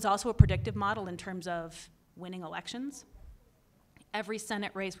 It was also a predictive model in terms of winning elections. Every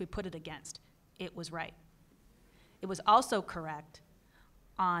Senate race we put it against, it was right. It was also correct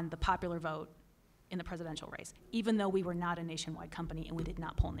on the popular vote in the presidential race, even though we were not a nationwide company and we did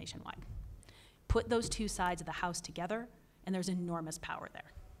not poll nationwide. Put those two sides of the house together, and there's enormous power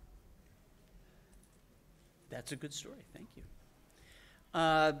there. That's a good story, thank you.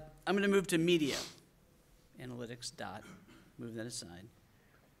 I'm gonna move to media. Analytics, move that aside.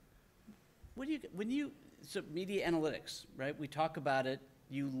 So media analytics, right? We talk about it,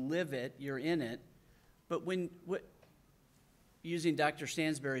 you live it, you're in it, but using Dr.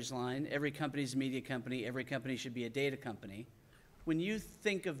 Stansberry's line, every company's a media company, every company should be a data company. When you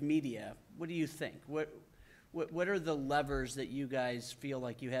think of media, what do you think? What are the levers that you guys feel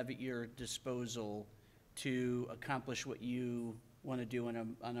like you have at your disposal to accomplish what you want to do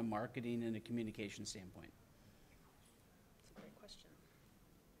on a marketing and a communication standpoint? That's a great question.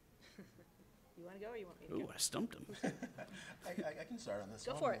 You want to go or you want me to Ooh, go? I stumped him. I can start on this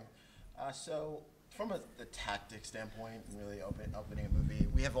Go one. for it. So from the tactic standpoint, and really opening a movie,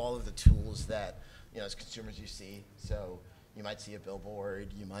 we have all of the tools that, as consumers you see. So you might see a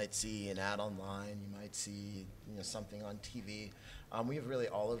billboard, you might see an ad online, you might see something on TV. We have really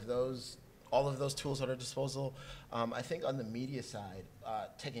all of those tools at our disposal. I think on the media side,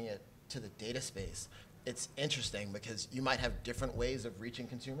 taking it to the data space, it's interesting because you might have different ways of reaching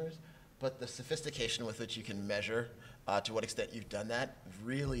consumers, but the sophistication with which you can measure to what extent you've done that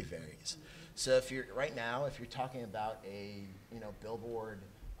really varies. So if you're talking about a billboard,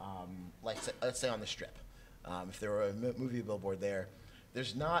 let's say on the Strip, if there were a movie billboard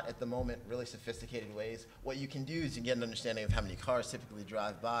there's not at the moment really sophisticated ways. What you can do is you get an understanding of how many cars typically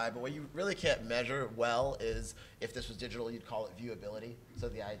drive by, but what you really can't measure well is, if this was digital, you'd call it viewability. So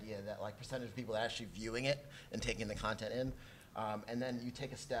the idea that percentage of people are actually viewing it and taking the content in. And then you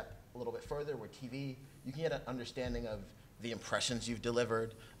take a step a little bit further where TV, you can get an understanding of the impressions you've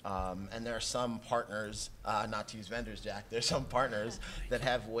delivered. And there are some partners, not to use vendors, Jack, there's some partners that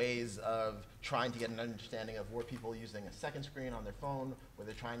have ways of trying to get an understanding of were people using a second screen on their phone, were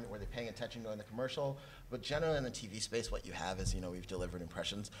they paying attention during the commercial. But generally in the TV space, what you have is, we've delivered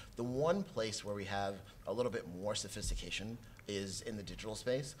impressions. The one place where we have a little bit more sophistication is in the digital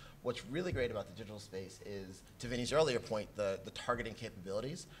space. What's really great about the digital space is, to Vinny's earlier point, the targeting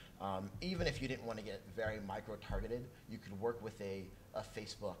capabilities. Even if you didn't want to get very micro-targeted, you could work with a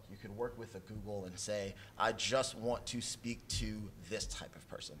Facebook, you could work with a Google and say, I just want to speak to this type of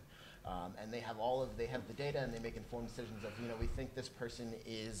person. And they have the data, and they make informed decisions of, we think this person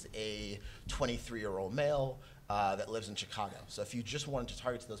is a 23-year-old male that lives in Chicago. So if you just wanted to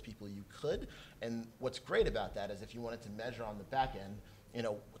target to those people, you could. And what's great about that is if you wanted to measure on the back end,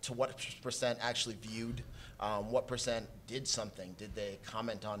 to what percent actually viewed, what percent did something, did they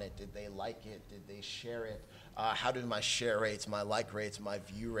comment on it, did they like it, did they share it, how did my share rates, my like rates, my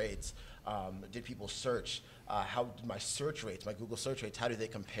view rates, did people search, how did my search rates, my Google search rates, how do they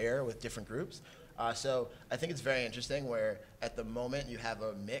compare with different groups? So I think it's very interesting where at the moment you have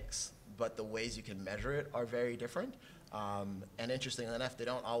a mix, but the ways you can measure it are very different. And interestingly enough,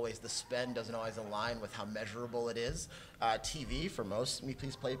 the spend doesn't always align with how measurable it is. TV, for most Me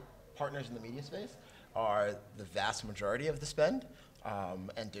Please Play partners in the media space, are the vast majority of the spend.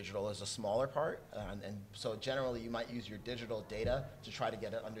 and digital is a smaller part. And so generally, you might use your digital data to try to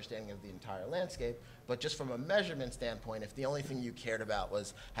get an understanding of the entire landscape. But just from a measurement standpoint, if the only thing you cared about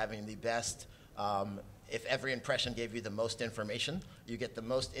was having the best, if every impression gave you the most information, you get the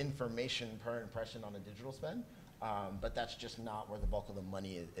most information per impression on a digital spend. But that's just not where the bulk of the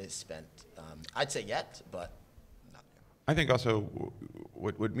money is spent. I'd say yet, but not yet. I think also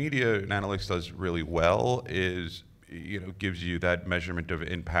what media analytics does really well is, gives you that measurement of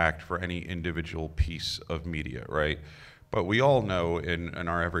impact for any individual piece of media, right? But we all know in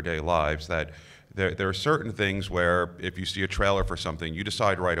our everyday lives that there are certain things where if you see a trailer for something, you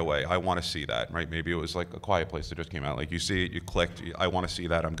decide right away, I want to see that, right? Maybe it was like A Quiet Place that just came out. Like you see it, you clicked, I want to see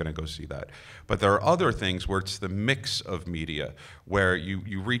that, I'm going to go see that. But there are other things where it's the mix of media, where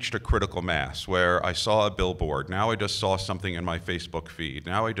you reached a critical mass, where I saw a billboard, now I just saw something in my Facebook feed,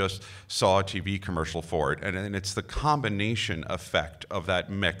 now I just saw a TV commercial for it. And it's the combination effect of that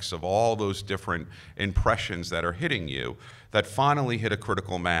mix of all those different impressions that are hitting you that finally hit a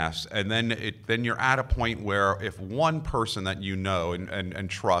critical mass, and then you're at a point where if one person that you know and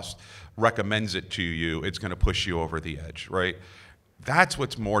trust recommends it to you, it's going to push you over the edge, right? That's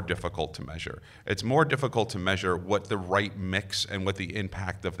what's more difficult to measure. It's more difficult to measure what the right mix and what the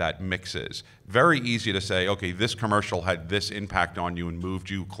impact of that mix is. Very easy to say, okay, this commercial had this impact on you and moved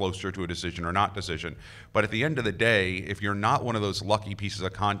you closer to a decision or not decision. But at the end of the day, if you're not one of those lucky pieces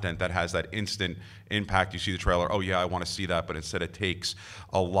of content that has that instant impact, you see the trailer, oh yeah, I want to see that, but instead it takes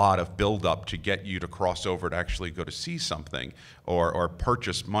a lot of buildup to get you to cross over to actually go to see something or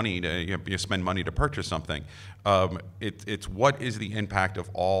purchase money, you spend money to purchase something. It's what is the impact of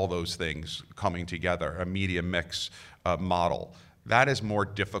all those things coming together, a media mix model. That is more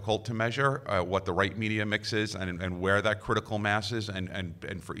difficult to measure, what the right media mix is and where that critical mass is, and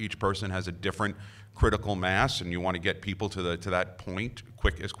for each person has a different critical mass, and you want to get people to that point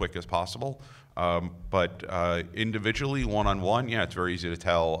as quick as possible. But individually, one-on-one, yeah, it's very easy to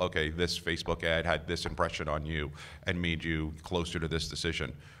tell, okay, this Facebook ad had this impression on you and made you closer to this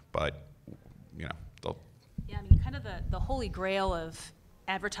decision. But, yeah, I mean, kind of the holy grail of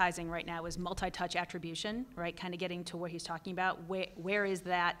advertising right now is multi-touch attribution, right? Kind of getting to what he's talking about. Where is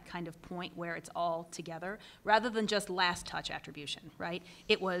that kind of point where it's all together, rather than just last touch attribution, right?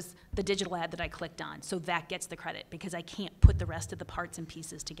 It was the digital ad that I clicked on, so that gets the credit because I can't put the rest of the parts and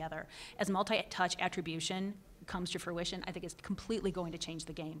pieces together. As multi-touch attribution comes to fruition, I think it's completely going to change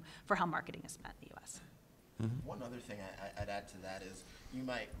the game for how marketing is spent in the U.S. Mm-hmm. One other thing I'd add to that is you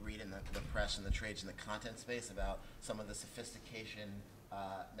might read in the press and the trades in the content space about some of the sophistication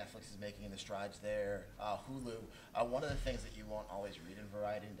Netflix is making in the strides there, Hulu. One of the things that you won't always read in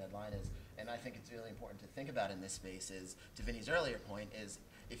Variety and Deadline is, and I think it's really important to think about in this space is, to Vinny's earlier point, is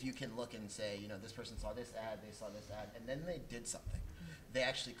if you can look and say, this person saw this ad, they saw this ad, and then they did something. They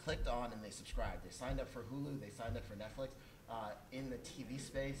actually clicked on and they subscribed. They signed up for Hulu, they signed up for Netflix. In the TV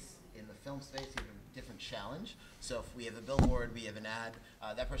space, in the film space, you have a different challenge. So if we have a billboard, we have an ad,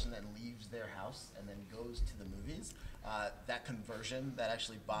 that person then leaves their house and then goes to the movies. That conversion, that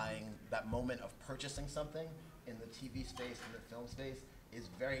actually buying, that moment of purchasing something in the TV space, in the film space, is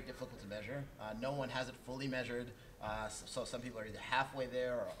very difficult to measure. No one has it fully measured. So some people are either halfway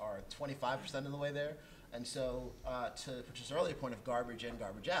there or 25% of the way there. And so to Patricia's earlier point of garbage in,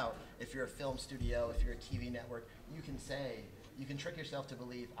 garbage out, if you're a film studio, if you're a TV network, you can trick yourself to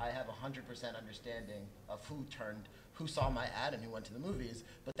believe I have 100% understanding of who saw my ad and who went to the movies,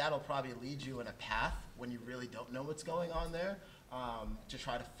 but that'll probably lead you in a path when you really don't know what's going on there, to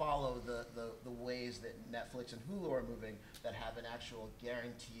try to follow the ways that Netflix and Hulu are moving that have an actual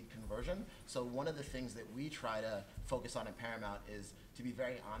guaranteed conversion. So one of the things that we try to focus on at Paramount is to be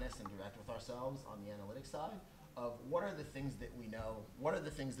very honest and direct with ourselves on the analytics side of what are the things that we know, what are the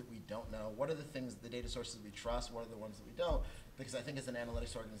things that we don't know, what are the things, the data sources we trust, what are the ones that we don't. Because I think as an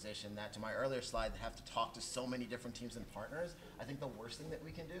analytics organization that, to my earlier slide, that have to talk to so many different teams and partners, I think the worst thing that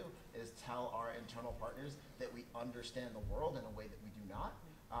we can do is tell our internal partners that we understand the world in a way that we do not.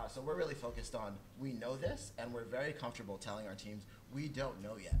 So we're really focused on, we know this, and we're very comfortable telling our teams, we don't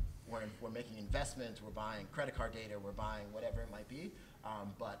know yet. We're making investments, we're buying credit card data, we're buying whatever it might be,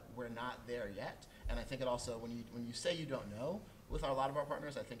 but we're not there yet. And I think it also, when you say you don't know, with a lot of our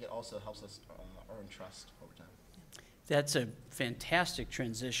partners, I think it also helps us earn trust over time. That's a fantastic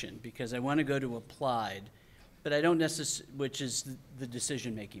transition because I want to go to applied, but I don't necessarily, which is the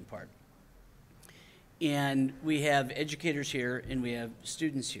decision-making part. And we have educators here and we have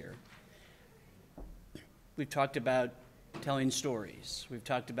students here. We've talked about telling stories. We've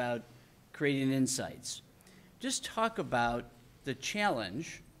talked about creating insights. Just talk about the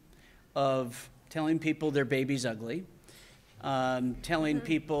challenge of telling people their baby's ugly telling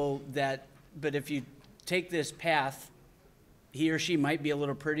people that, but if you take this path, he or she might be a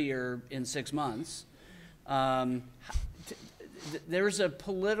little prettier in 6 months. There's an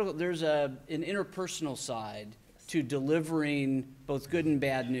interpersonal side to delivering both good and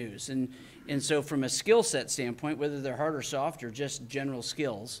bad news. And so from a skill set standpoint, whether they're hard or soft or just general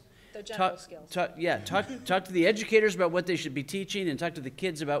skills, They're general skills. talk to the educators about what they should be teaching and talk to the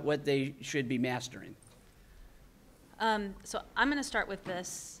kids about what they should be mastering. So I'm going to start with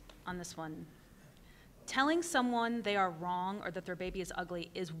this on this one. Telling someone they are wrong or that their baby is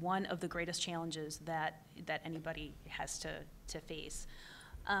ugly is one of the greatest challenges that anybody has to face.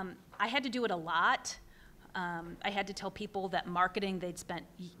 I had to do it a lot. I had to tell people that marketing they'd spent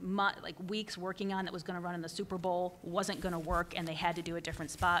like weeks working on that was going to run in the Super Bowl wasn't going to work, and they had to do a different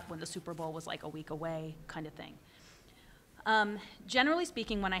spot when the Super Bowl was like a week away, kind of thing. Generally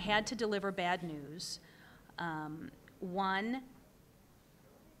speaking, when I had to deliver bad news, one,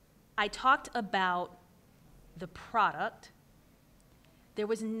 I talked about the product.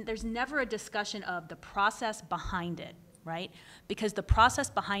 There's never a discussion of the process behind it, right? Because the process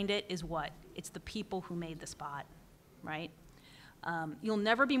behind it is what? It's the people who made the spot, right? You'll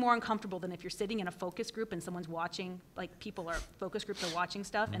never be more uncomfortable than if you're sitting in a focus group and someone's watching, like focus groups are watching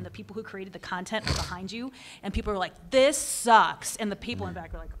stuff, and the people who created the content are behind you, and people are like, this sucks, and the people in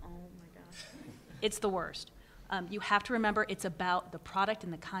back are like, oh my gosh. It's the worst. You have to remember it's about the product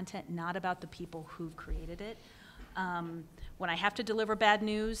and the content, not about the people who've created it. When I have to deliver bad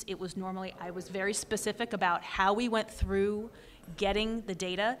news, I was very specific about how we went through getting the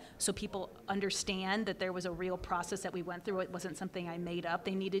data so people understand that there was a real process that we went through. It wasn't something I made up.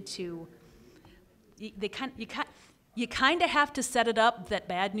 They needed to, you kind of have to set it up that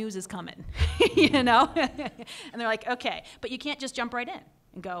bad news is coming, you know? And they're like, okay, but you can't just jump right in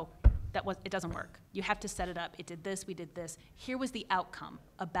and go, it doesn't work. You have to set it up. It did this, we did this. Here was the outcome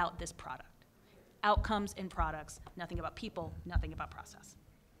about this product. Outcomes in products, nothing about people, nothing about process.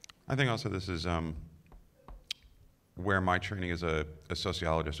 I think also this is where my training as a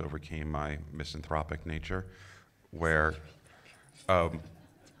sociologist overcame my misanthropic nature, where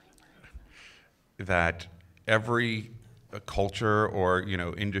that every culture or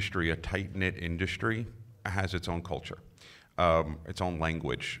industry, a tight-knit industry, has its own culture, its own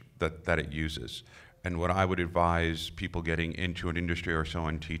language that it uses. And what I would advise people getting into an industry or so,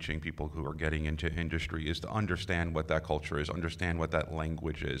 and teaching people who are getting into industry, is to understand what that culture is, understand what that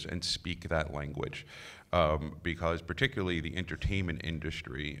language is, and speak that language. Because particularly the entertainment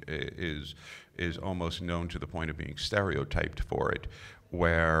industry is almost known to the point of being stereotyped for it,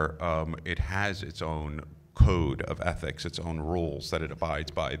 where it has its own code of ethics, its own rules that it abides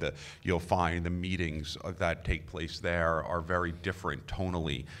by. You'll find the meetings that take place there are very different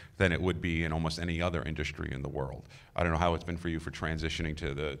tonally than it would be in almost any other industry in the world. I don't know how it's been for you for transitioning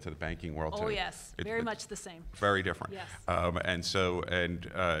to the banking world. Oh yes, very much the same. Very different. Yes.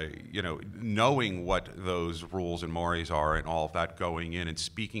 Knowing what those rules and mores are and all of that going in and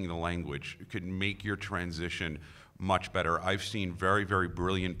speaking the language could make your transition much better. I've seen very, very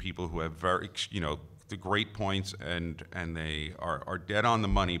brilliant people who have the great points and they are dead on the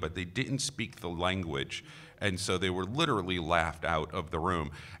money, but they didn't speak the language, and so they were literally laughed out of the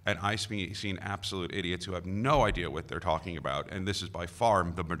room. And I've seen absolute idiots who have no idea what they're talking about, and this is by far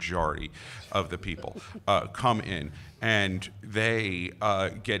the majority of the people, come in, and they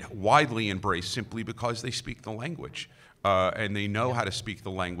get widely embraced simply because they speak the language. And they know how to speak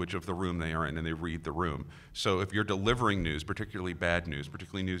the language of the room they are in, and they read the room. So if you're delivering news, particularly bad news,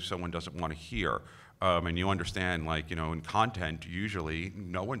 particularly news someone doesn't want to hear, and you understand, in content, usually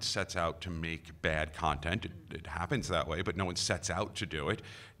no one sets out to make bad content. It happens that way, but no one sets out to do it.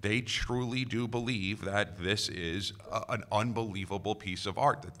 They truly do believe that this is an unbelievable piece of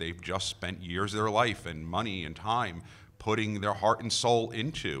art that they've just spent years of their life and money and time putting their heart and soul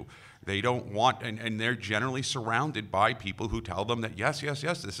into. They don't want, and they're generally surrounded by people who tell them that, yes, yes,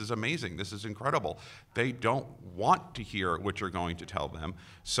 yes, this is amazing, this is incredible. They don't want to hear what you're going to tell them.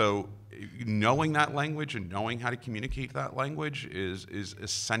 So knowing that language and knowing how to communicate that language is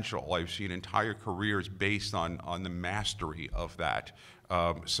essential. I've seen entire careers based on the mastery of that.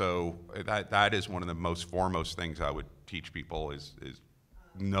 So that is one of the most foremost things I would teach people is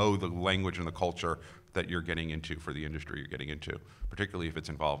know the language and the culture that you're getting into for the industry you're getting into, particularly if it's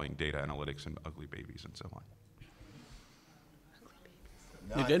involving data analytics and ugly babies and so on.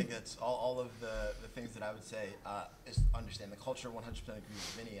 No, I think that's all of the things that I would say is understand the culture. 100% agree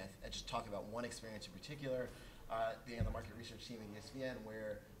with Vinny. I just talk about one experience in particular, being on the market research team at ESPN,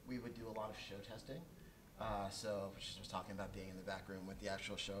 where we would do a lot of show testing. So Patricia was talking about being in the back room with the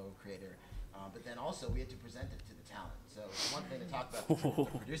actual show creator, But then also we had to present it to the talent. So it's one thing to talk about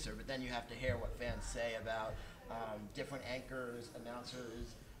the producer, but then you have to hear what fans say about different anchors,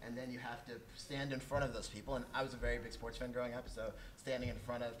 announcers, and then you have to stand in front of those people. And I was a very big sports fan growing up, so standing in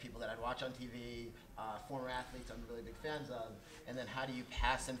front of people that I'd watch on TV, former athletes I'm really big fans of, and then how do you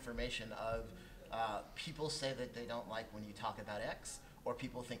pass information of people say that they don't like when you talk about X, or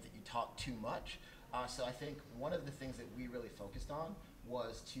people think that you talk too much. So I think one of the things that we really focused on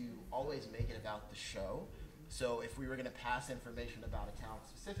was to always make it about the show. So if we were going to pass information about a talent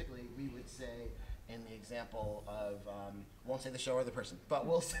specifically, we would say, in the example of, won't say the show or the person, but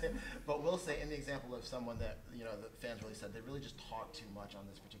we'll say in the example of someone that, you know, the fans really said they really just talk too much on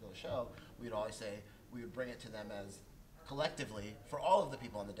this particular show, we'd always say, we would bring it to them as collectively, for all of the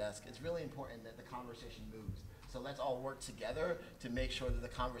people on the desk, it's really important that the conversation moves. So let's all work together to make sure that the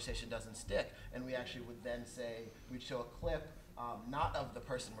conversation doesn't stick. And we actually would then say, we'd show a clip, not of the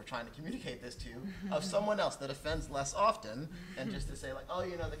person we're trying to communicate this to, of someone else that offends less often, and just to say like, oh,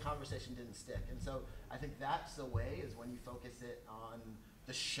 you know, the conversation didn't stick. And so I think that's the way, is when you focus it on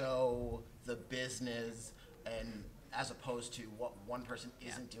the show, the business, and as opposed to what one person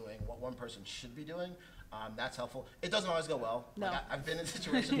isn't doing, what one person should be doing. That's helpful. It doesn't always go well. No. Like I've been in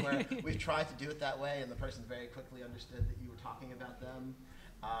situations where we've tried to do it that way, and the person very quickly understood that you were talking about them.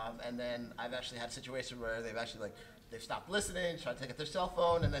 And then I've actually had situations where they've actually they've stopped listening, tried to take out their cell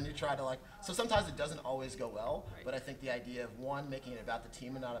phone, and then you try to so sometimes it doesn't always go well, but I think the idea of one, making it about the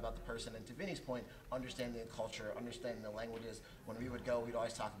team and not about the person, and to Vinny's point, understanding the culture, understanding the languages. When we would go, we'd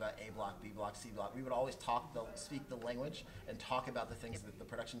always talk about A block, B block, C block. We would always speak the language and talk about the things that the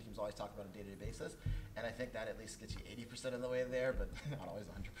production teams always talk about on a day-to-day basis, and I think that at least gets you 80% of the way there, but not always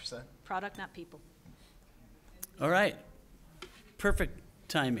 100%. Product, not people. All right. Perfect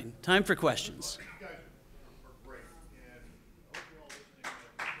timing. Time for questions. You guys are great, and I hope you're all listening.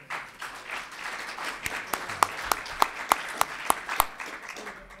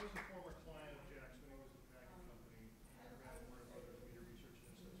 I was a former client of Jack's when he was a packing company, and I ran Warner Brothers Media Research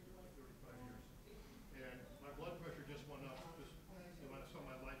Institute for like 35 years. And my blood pressure just went up. Just, you know, I saw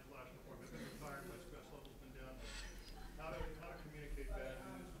my light flash before. I've been retired. My stress level's been down. How to communicate bad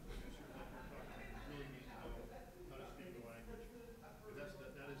news to producers like we're talking about. You really need to know how to speak the language.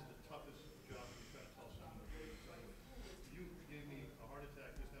 That is the toughest job when you try to tell someone to do something. You gave me a heart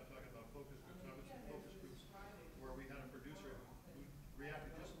attack just now talking about focus groups. I was in focus groups where we had a producer who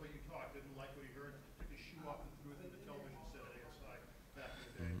reacted just the way you talked, didn't like what he heard, took his shoe off and threw it in the television set at ASI back in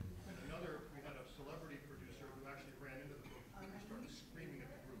the day. And another, we had a celebrity producer who actually ran into the focus group and started screaming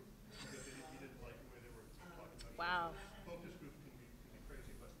at the group because he didn't like the way they were talking about it. Wow. Focus groups can be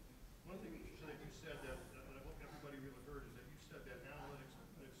crazy, but one thing that you said that I hope everybody really heard is that you said that analytics,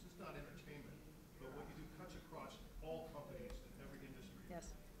 it's just not entertainment, but what you do cuts across all companies in every industry.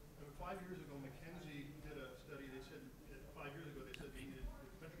 Yes. And 5 years ago, MacKenzie did a study. They said 5 years ago they said the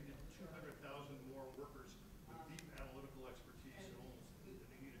country needed 200,000 more workers with deep analytical expertise, and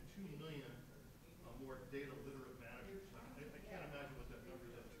they needed 2 million more data literate managers. I can't imagine what that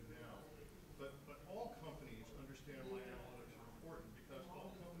number is up to now, but all companies understand why analytics are important, because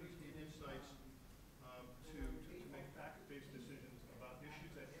all companies need insights to make fact-based decisions about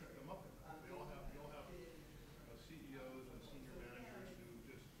issues that keep them up at night. We all have CEOs and senior managers who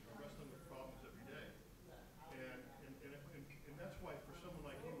just wrestling with problems every day, and that's why for someone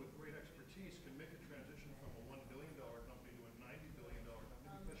like you with great expertise can make a transition from a $1 billion company to a $90 billion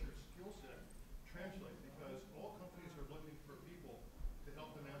company, because your skill set translates. Because all companies are looking for people to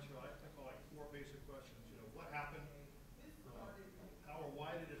help them answer, I call like 4 basic questions. You know, what happened? How or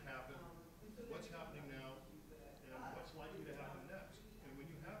why did it happen? What's happening now? And what's likely to happen next? And when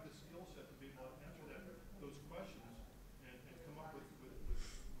you have the skill set to be able to answer those questions and come up with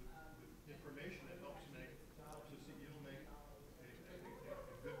information that helps the CEO make a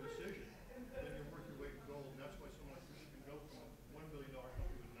good decision, then you're worth your weight in gold. And that's why someone like Patricia can go from a $1 billion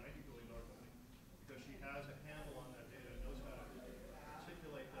company to a $90 billion company, because she has a handle on that data and knows how to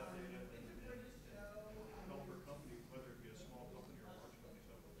articulate that data and help her company, whether it be a small company or a large company.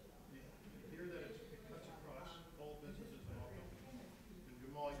 So you hear that it cuts across all businesses and all companies. And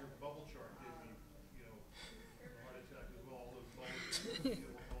Jamal, your bubble chart gave me, you know, a heart attack as well. All those bubbles,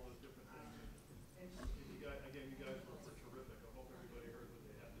 all those different things. And you guys were terrific. I hope everybody heard what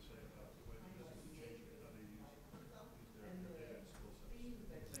they had to say about the way the business is changing and how they use their data and skill sets.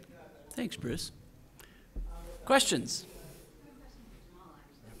 Thank you. Thanks, Bruce. Questions? Jamal,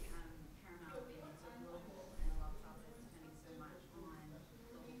 actually. Paramount being so global and box office spending so much on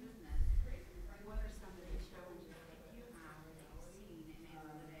global business, what are some of the challenges that you have that you've seen in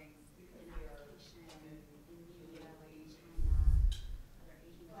analytics, in application, in media, like in China, other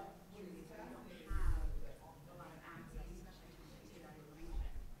Asian countries?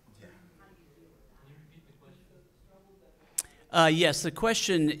 Yes, the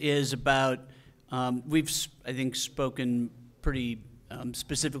question is about, I think, spoken pretty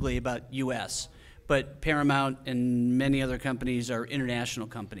specifically about U.S., but Paramount and many other companies are international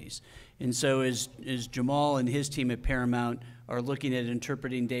companies. And so as Jamal and his team at Paramount are looking at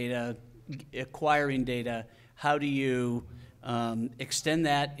interpreting data, acquiring data, how do you extend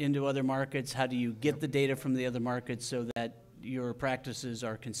that into other markets? How do you get the data from the other markets so that your practices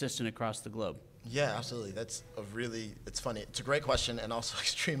are consistent across the globe? Yeah, absolutely. It's funny. It's a great question and also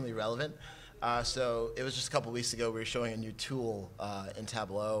extremely relevant. So it was just a couple weeks ago, we were showing a new tool in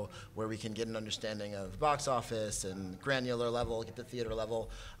Tableau where we can get an understanding of box office and granular level, get the theater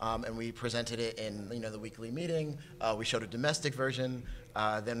level, and we presented it in the weekly meeting. We showed a domestic version,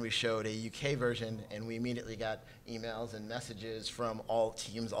 then we showed a UK version, and we immediately got emails and messages from all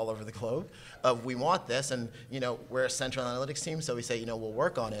teams all over the globe of we want this, and we're a central analytics team, so we say we'll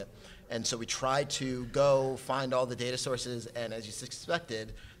work on it. And so we tried to go find all the data sources, and as you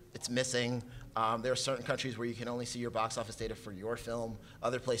expected, it's missing. There are certain countries where you can only see your box office data for your film,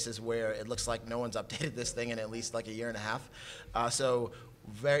 other places where it looks like no one's updated this thing in at least like a year and a half.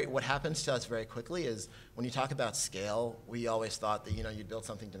 What happens to us very quickly is when you talk about scale, we always thought that you'd build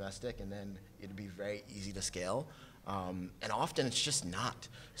something domestic and then it'd be very easy to scale. And often it's just not.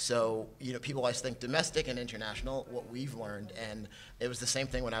 So, people always think domestic and international, what we've learned, and it was the same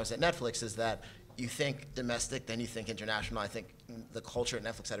thing when I was at Netflix, is that you think domestic, then you think international. I think the culture at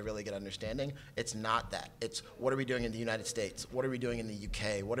Netflix had a really good understanding. It's not that. It's what are we doing in the United States? What are we doing in the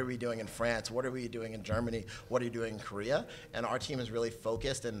UK? What are we doing in France? What are we doing in Germany? What are you doing in Korea? And our team is really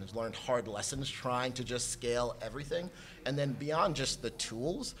focused and has learned hard lessons trying to just scale everything. And then beyond just the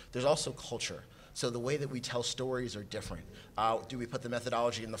tools, there's also culture. So the way that we tell stories are different. Do we put the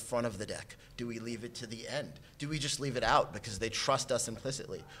methodology in the front of the deck? Do we leave it to the end? Do we just leave it out because they trust us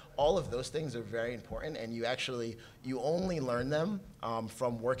implicitly? All of those things are very important, and you only learn them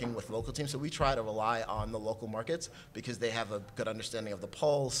from working with local teams. So we try to rely on the local markets because they have a good understanding of the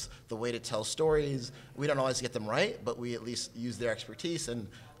pulse, the way to tell stories. We don't always get them right, but we at least use their expertise. And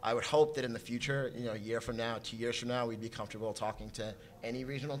I would hope that in the future, a year from now, 2 years from now, we'd be comfortable talking to any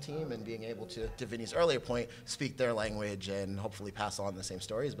regional team and being able to Vinny's earlier point, speak their language and hopefully pass on the same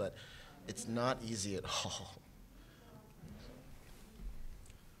stories, but it's not easy at all.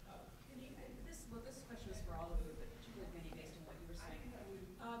 This question is for all of you, but particularly Vinny, based on what you were saying.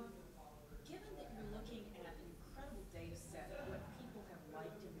 Given that you're looking at an incredible data set of what people have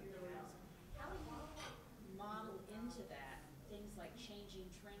liked in the past, how do you model into that things like changing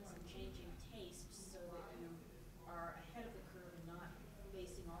trends and changing tastes so that you are ahead of the curve and not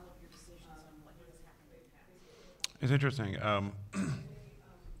basing all of your decisions on what has happened in the past? It's interesting.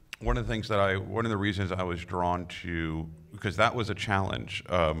 One of the reasons I was drawn to, because that was a challenge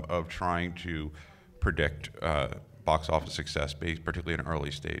of trying to predict box office success, particularly in an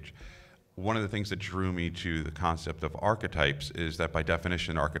early stage. One of the things that drew me to the concept of archetypes is that by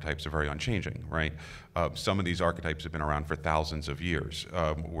definition, archetypes are very unchanging, right? Some of these archetypes have been around for thousands of years.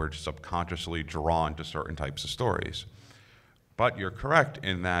 We're subconsciously drawn to certain types of stories. But you're correct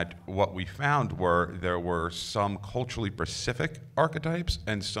in that what we found there were some culturally specific archetypes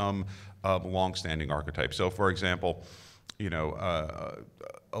and some long-standing archetypes. So, for example, a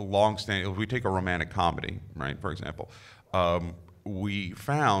long-standing, if we take a romantic comedy, right, for example, we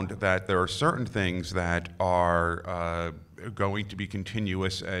found that there are certain things that are going to be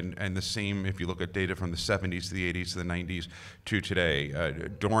continuous and the same if you look at data from the 70s to the 80s to the 90s to today.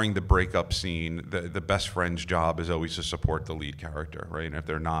 During the breakup scene, the best friend's job is always to support the lead character, right? And if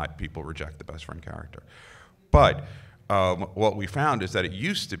they're not, people reject the best friend character. But what we found is that it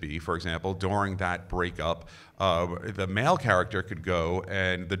used to be, for example, during that breakup, the male character could go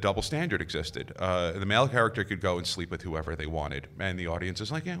and the double standard existed. The male character could go and sleep with whoever they wanted. And the audience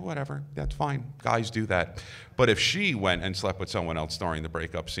is like, yeah, whatever, that's fine. Guys do that. But if she went and slept with someone else during the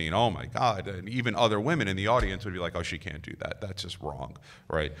breakup scene, oh my God, and even other women in the audience would be like, oh, she can't do that. That's just wrong,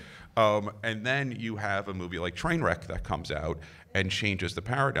 right? And then you have a movie like Trainwreck that comes out and changes the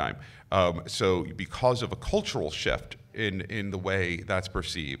paradigm. So because of a cultural shift in the way that's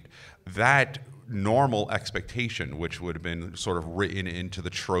perceived, that normal expectation, which would have been sort of written into the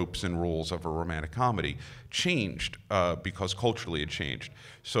tropes and rules of a romantic comedy, changed because culturally it changed.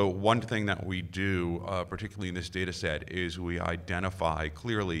 So one thing that we do, particularly in this data set, is we identify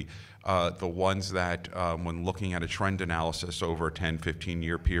clearly the ones that, when looking at a trend analysis over a 10,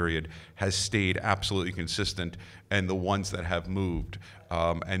 15-year period, has stayed absolutely consistent, and the ones that have moved.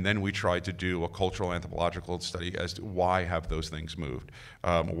 And then we tried to do a cultural anthropological study as to why have those things moved.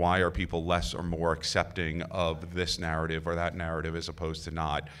 Why are people less or more accepting of this narrative or that narrative as opposed to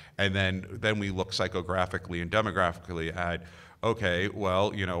not? And then we look psychographically and demographically at, okay,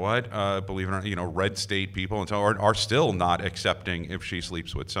 well, you know what? Believe it or not, red state people and so are still not accepting if she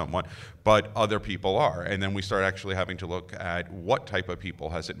sleeps with someone, but other people are. And then we start actually having to look at what type of people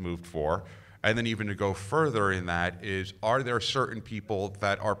has it moved for. And then even to go further in that is, are there certain people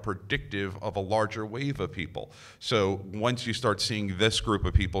that are predictive of a larger wave of people? So once you start seeing this group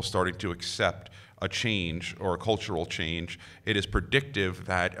of people starting to accept a change or a cultural change, it is predictive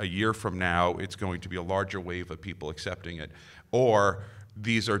that a year from now it's going to be a larger wave of people accepting it. Or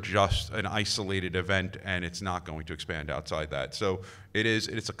these are just an isolated event and it's not going to expand outside that. So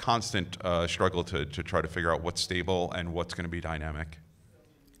it's a constant struggle to try to figure out what's stable and what's going to be dynamic.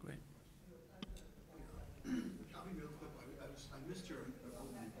 I'll be real quick. I missed your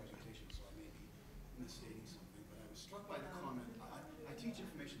opening presentation, so I may be misstating something, but I was struck by the comment. I teach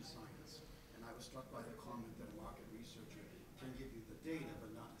information science, and I was struck by the comment that a market researcher can give you the data,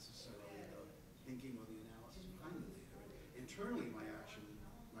 but not necessarily the thinking or the analysis behind the data. Internally, my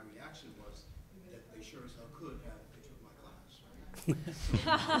reaction was that they sure as hell could have if they took my class. Right? So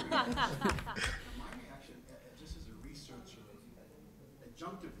my reaction, just as a researcher,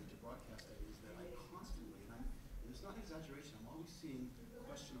 adjunctively to broadcasting, is that I constantly, and it's not exaggeration, I'm always seeing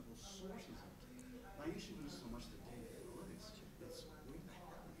questionable sources of data. My issue is so much the data analytics, it's where the hell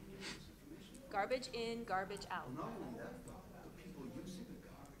are you getting this information from? Garbage in, garbage out. Well, not only that, but the people using the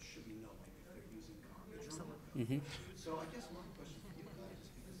garbage should be knowing if they're using garbage or not. So I guess my question for you guys is,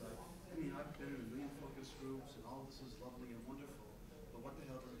 because I mean, I've been in a million focus groups and all this is lovely and wonderful, but what the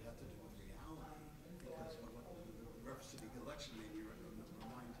hell does it have to do with reality? Because what the reference to the election made me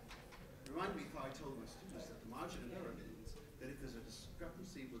remind me how I told my students that the margin of error means that if there's a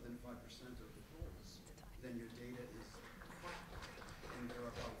discrepancy within 5% of the polls, then your data is crap. And there are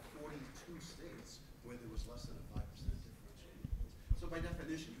about 42 states where there was less than a 5% differential. So by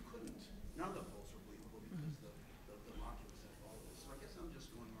definition, you couldn't. None of the polls were believable because the market was that volatile. So I guess I'm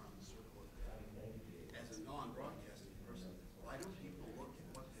just going around the circle as a non-broadcasting person. Why don't people look at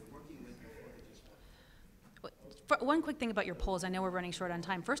what they're working with before they just One quick thing about your polls, I know we're running short on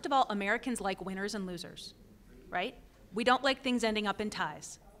time. First of all, Americans like winners and losers, right? We don't like things ending up in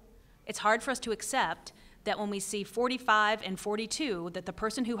ties. It's hard for us to accept that when we see 45 and 42, that the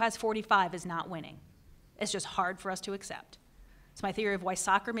person who has 45 is not winning. It's just hard for us to accept. It's my theory of why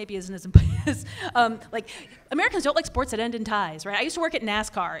soccer maybe isn't as like, Americans don't like sports that end in ties, right? I used to work at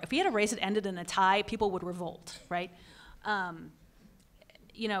NASCAR. If we had a race that ended in a tie, people would revolt, right? And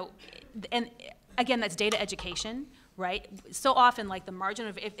again, that's data education, right? So often, like the margin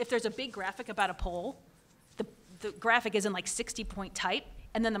of, if there's a big graphic about a poll, the graphic is in like 60-point type,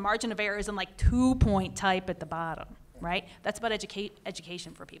 and then the margin of error is in like 2-point type at the bottom, right? That's about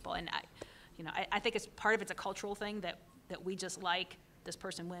education for people. And I think it's part of it's a cultural thing that we just like this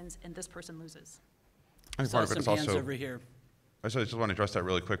person wins and this person loses. I think part of it is some hands also over here. So I just want to address that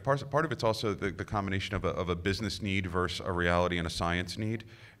really quick. Part of it's also the combination of a business need versus a reality and a science need.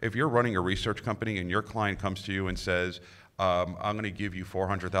 If you're running a research company and your client comes to you and says, I'm going to give you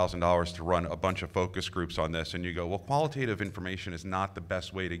 $400,000 to run a bunch of focus groups on this, and you go, well, qualitative information is not the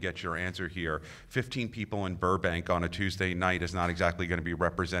best way to get your answer here. 15 people in Burbank on a Tuesday night is not exactly going to be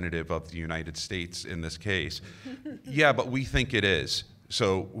representative of the United States in this case. Yeah, but we think it is.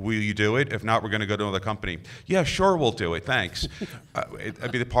 Will you do it? If not, we're going to go to another company. Yeah, sure, we'll do it. Thanks.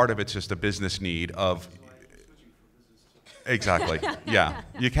 The part of it's just a business need of. Exactly. Yeah.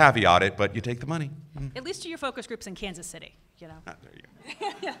 You caveat it, but you take the money. At least to your focus groups in Kansas City, you know. There you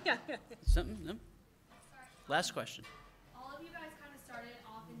go. Something? No? Last question. All of you guys kind of started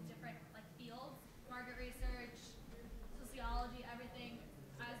off in different fields, market research, sociology, everything.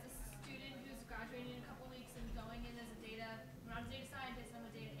 As a student who's graduating in a couple weeks and going in as a I'm not a data scientist, I'm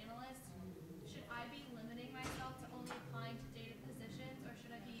a data analyst. Should I be limiting myself to only applying to data positions, or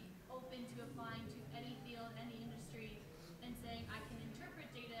should I be open to applying to any field, any industry, and saying I can interpret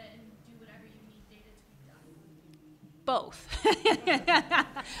data and do whatever you need data to be done? Both.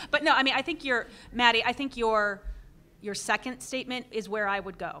 But no, I mean, I think Maddie, I think your second statement is where I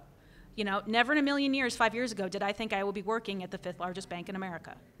would go. Never in a million years, 5 years ago, did I think I would be working at the 5th largest bank in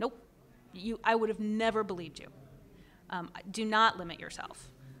America. Nope. I would have never believed you. Do not limit yourself,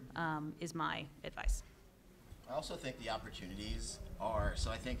 is my advice. I also think the opportunities are, so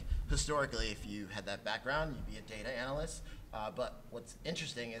I think historically if you had that background, you'd be a data analyst. But what's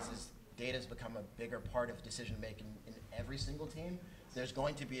interesting is data has become a bigger part of decision making in every single team. There's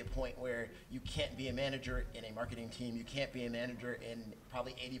going to be a point where you can't be a manager in a marketing team. You can't be a manager in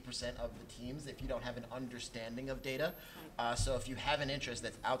probably 80% of the teams if you don't have an understanding of data. So if you have an interest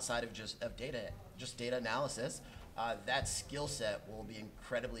that's outside of just data analysis, that skill set will be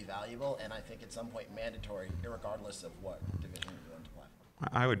incredibly valuable, and I think at some point mandatory, regardless of what division you go into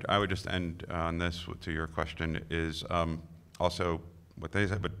platform. I would just end on this to your question is also what they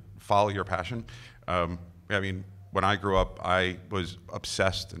said, but follow your passion. I mean, when I grew up, I was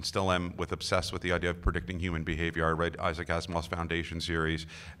obsessed and still am obsessed with the idea of predicting human behavior. I read Isaac Asimov's Foundation series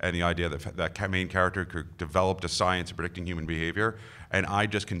and the idea that that main character could develop a science of predicting human behavior. And I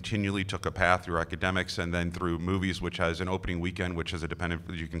just continually took a path through academics and then through movies, which has an opening weekend, which has a dependent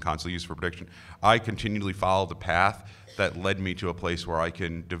that you can constantly use for prediction. I continually followed the path that led me to a place where I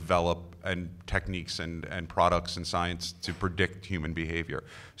can develop techniques and products and science to predict human behavior.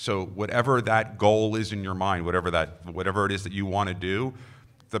 So whatever that goal is in your mind, whatever it is that you want to do,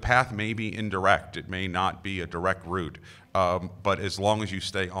 the path may be indirect. It may not be a direct route. But as long as you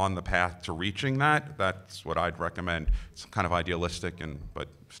stay on the path to reaching that, that's what I'd recommend. It's kind of idealistic, but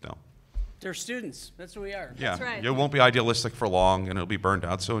still. They're students. That's what we are. Yeah, That's right. It won't be idealistic for long, and it'll be burned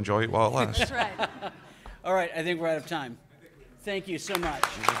out, so enjoy it while it lasts. That's right. All right, I think we're out of time. Thank you so much.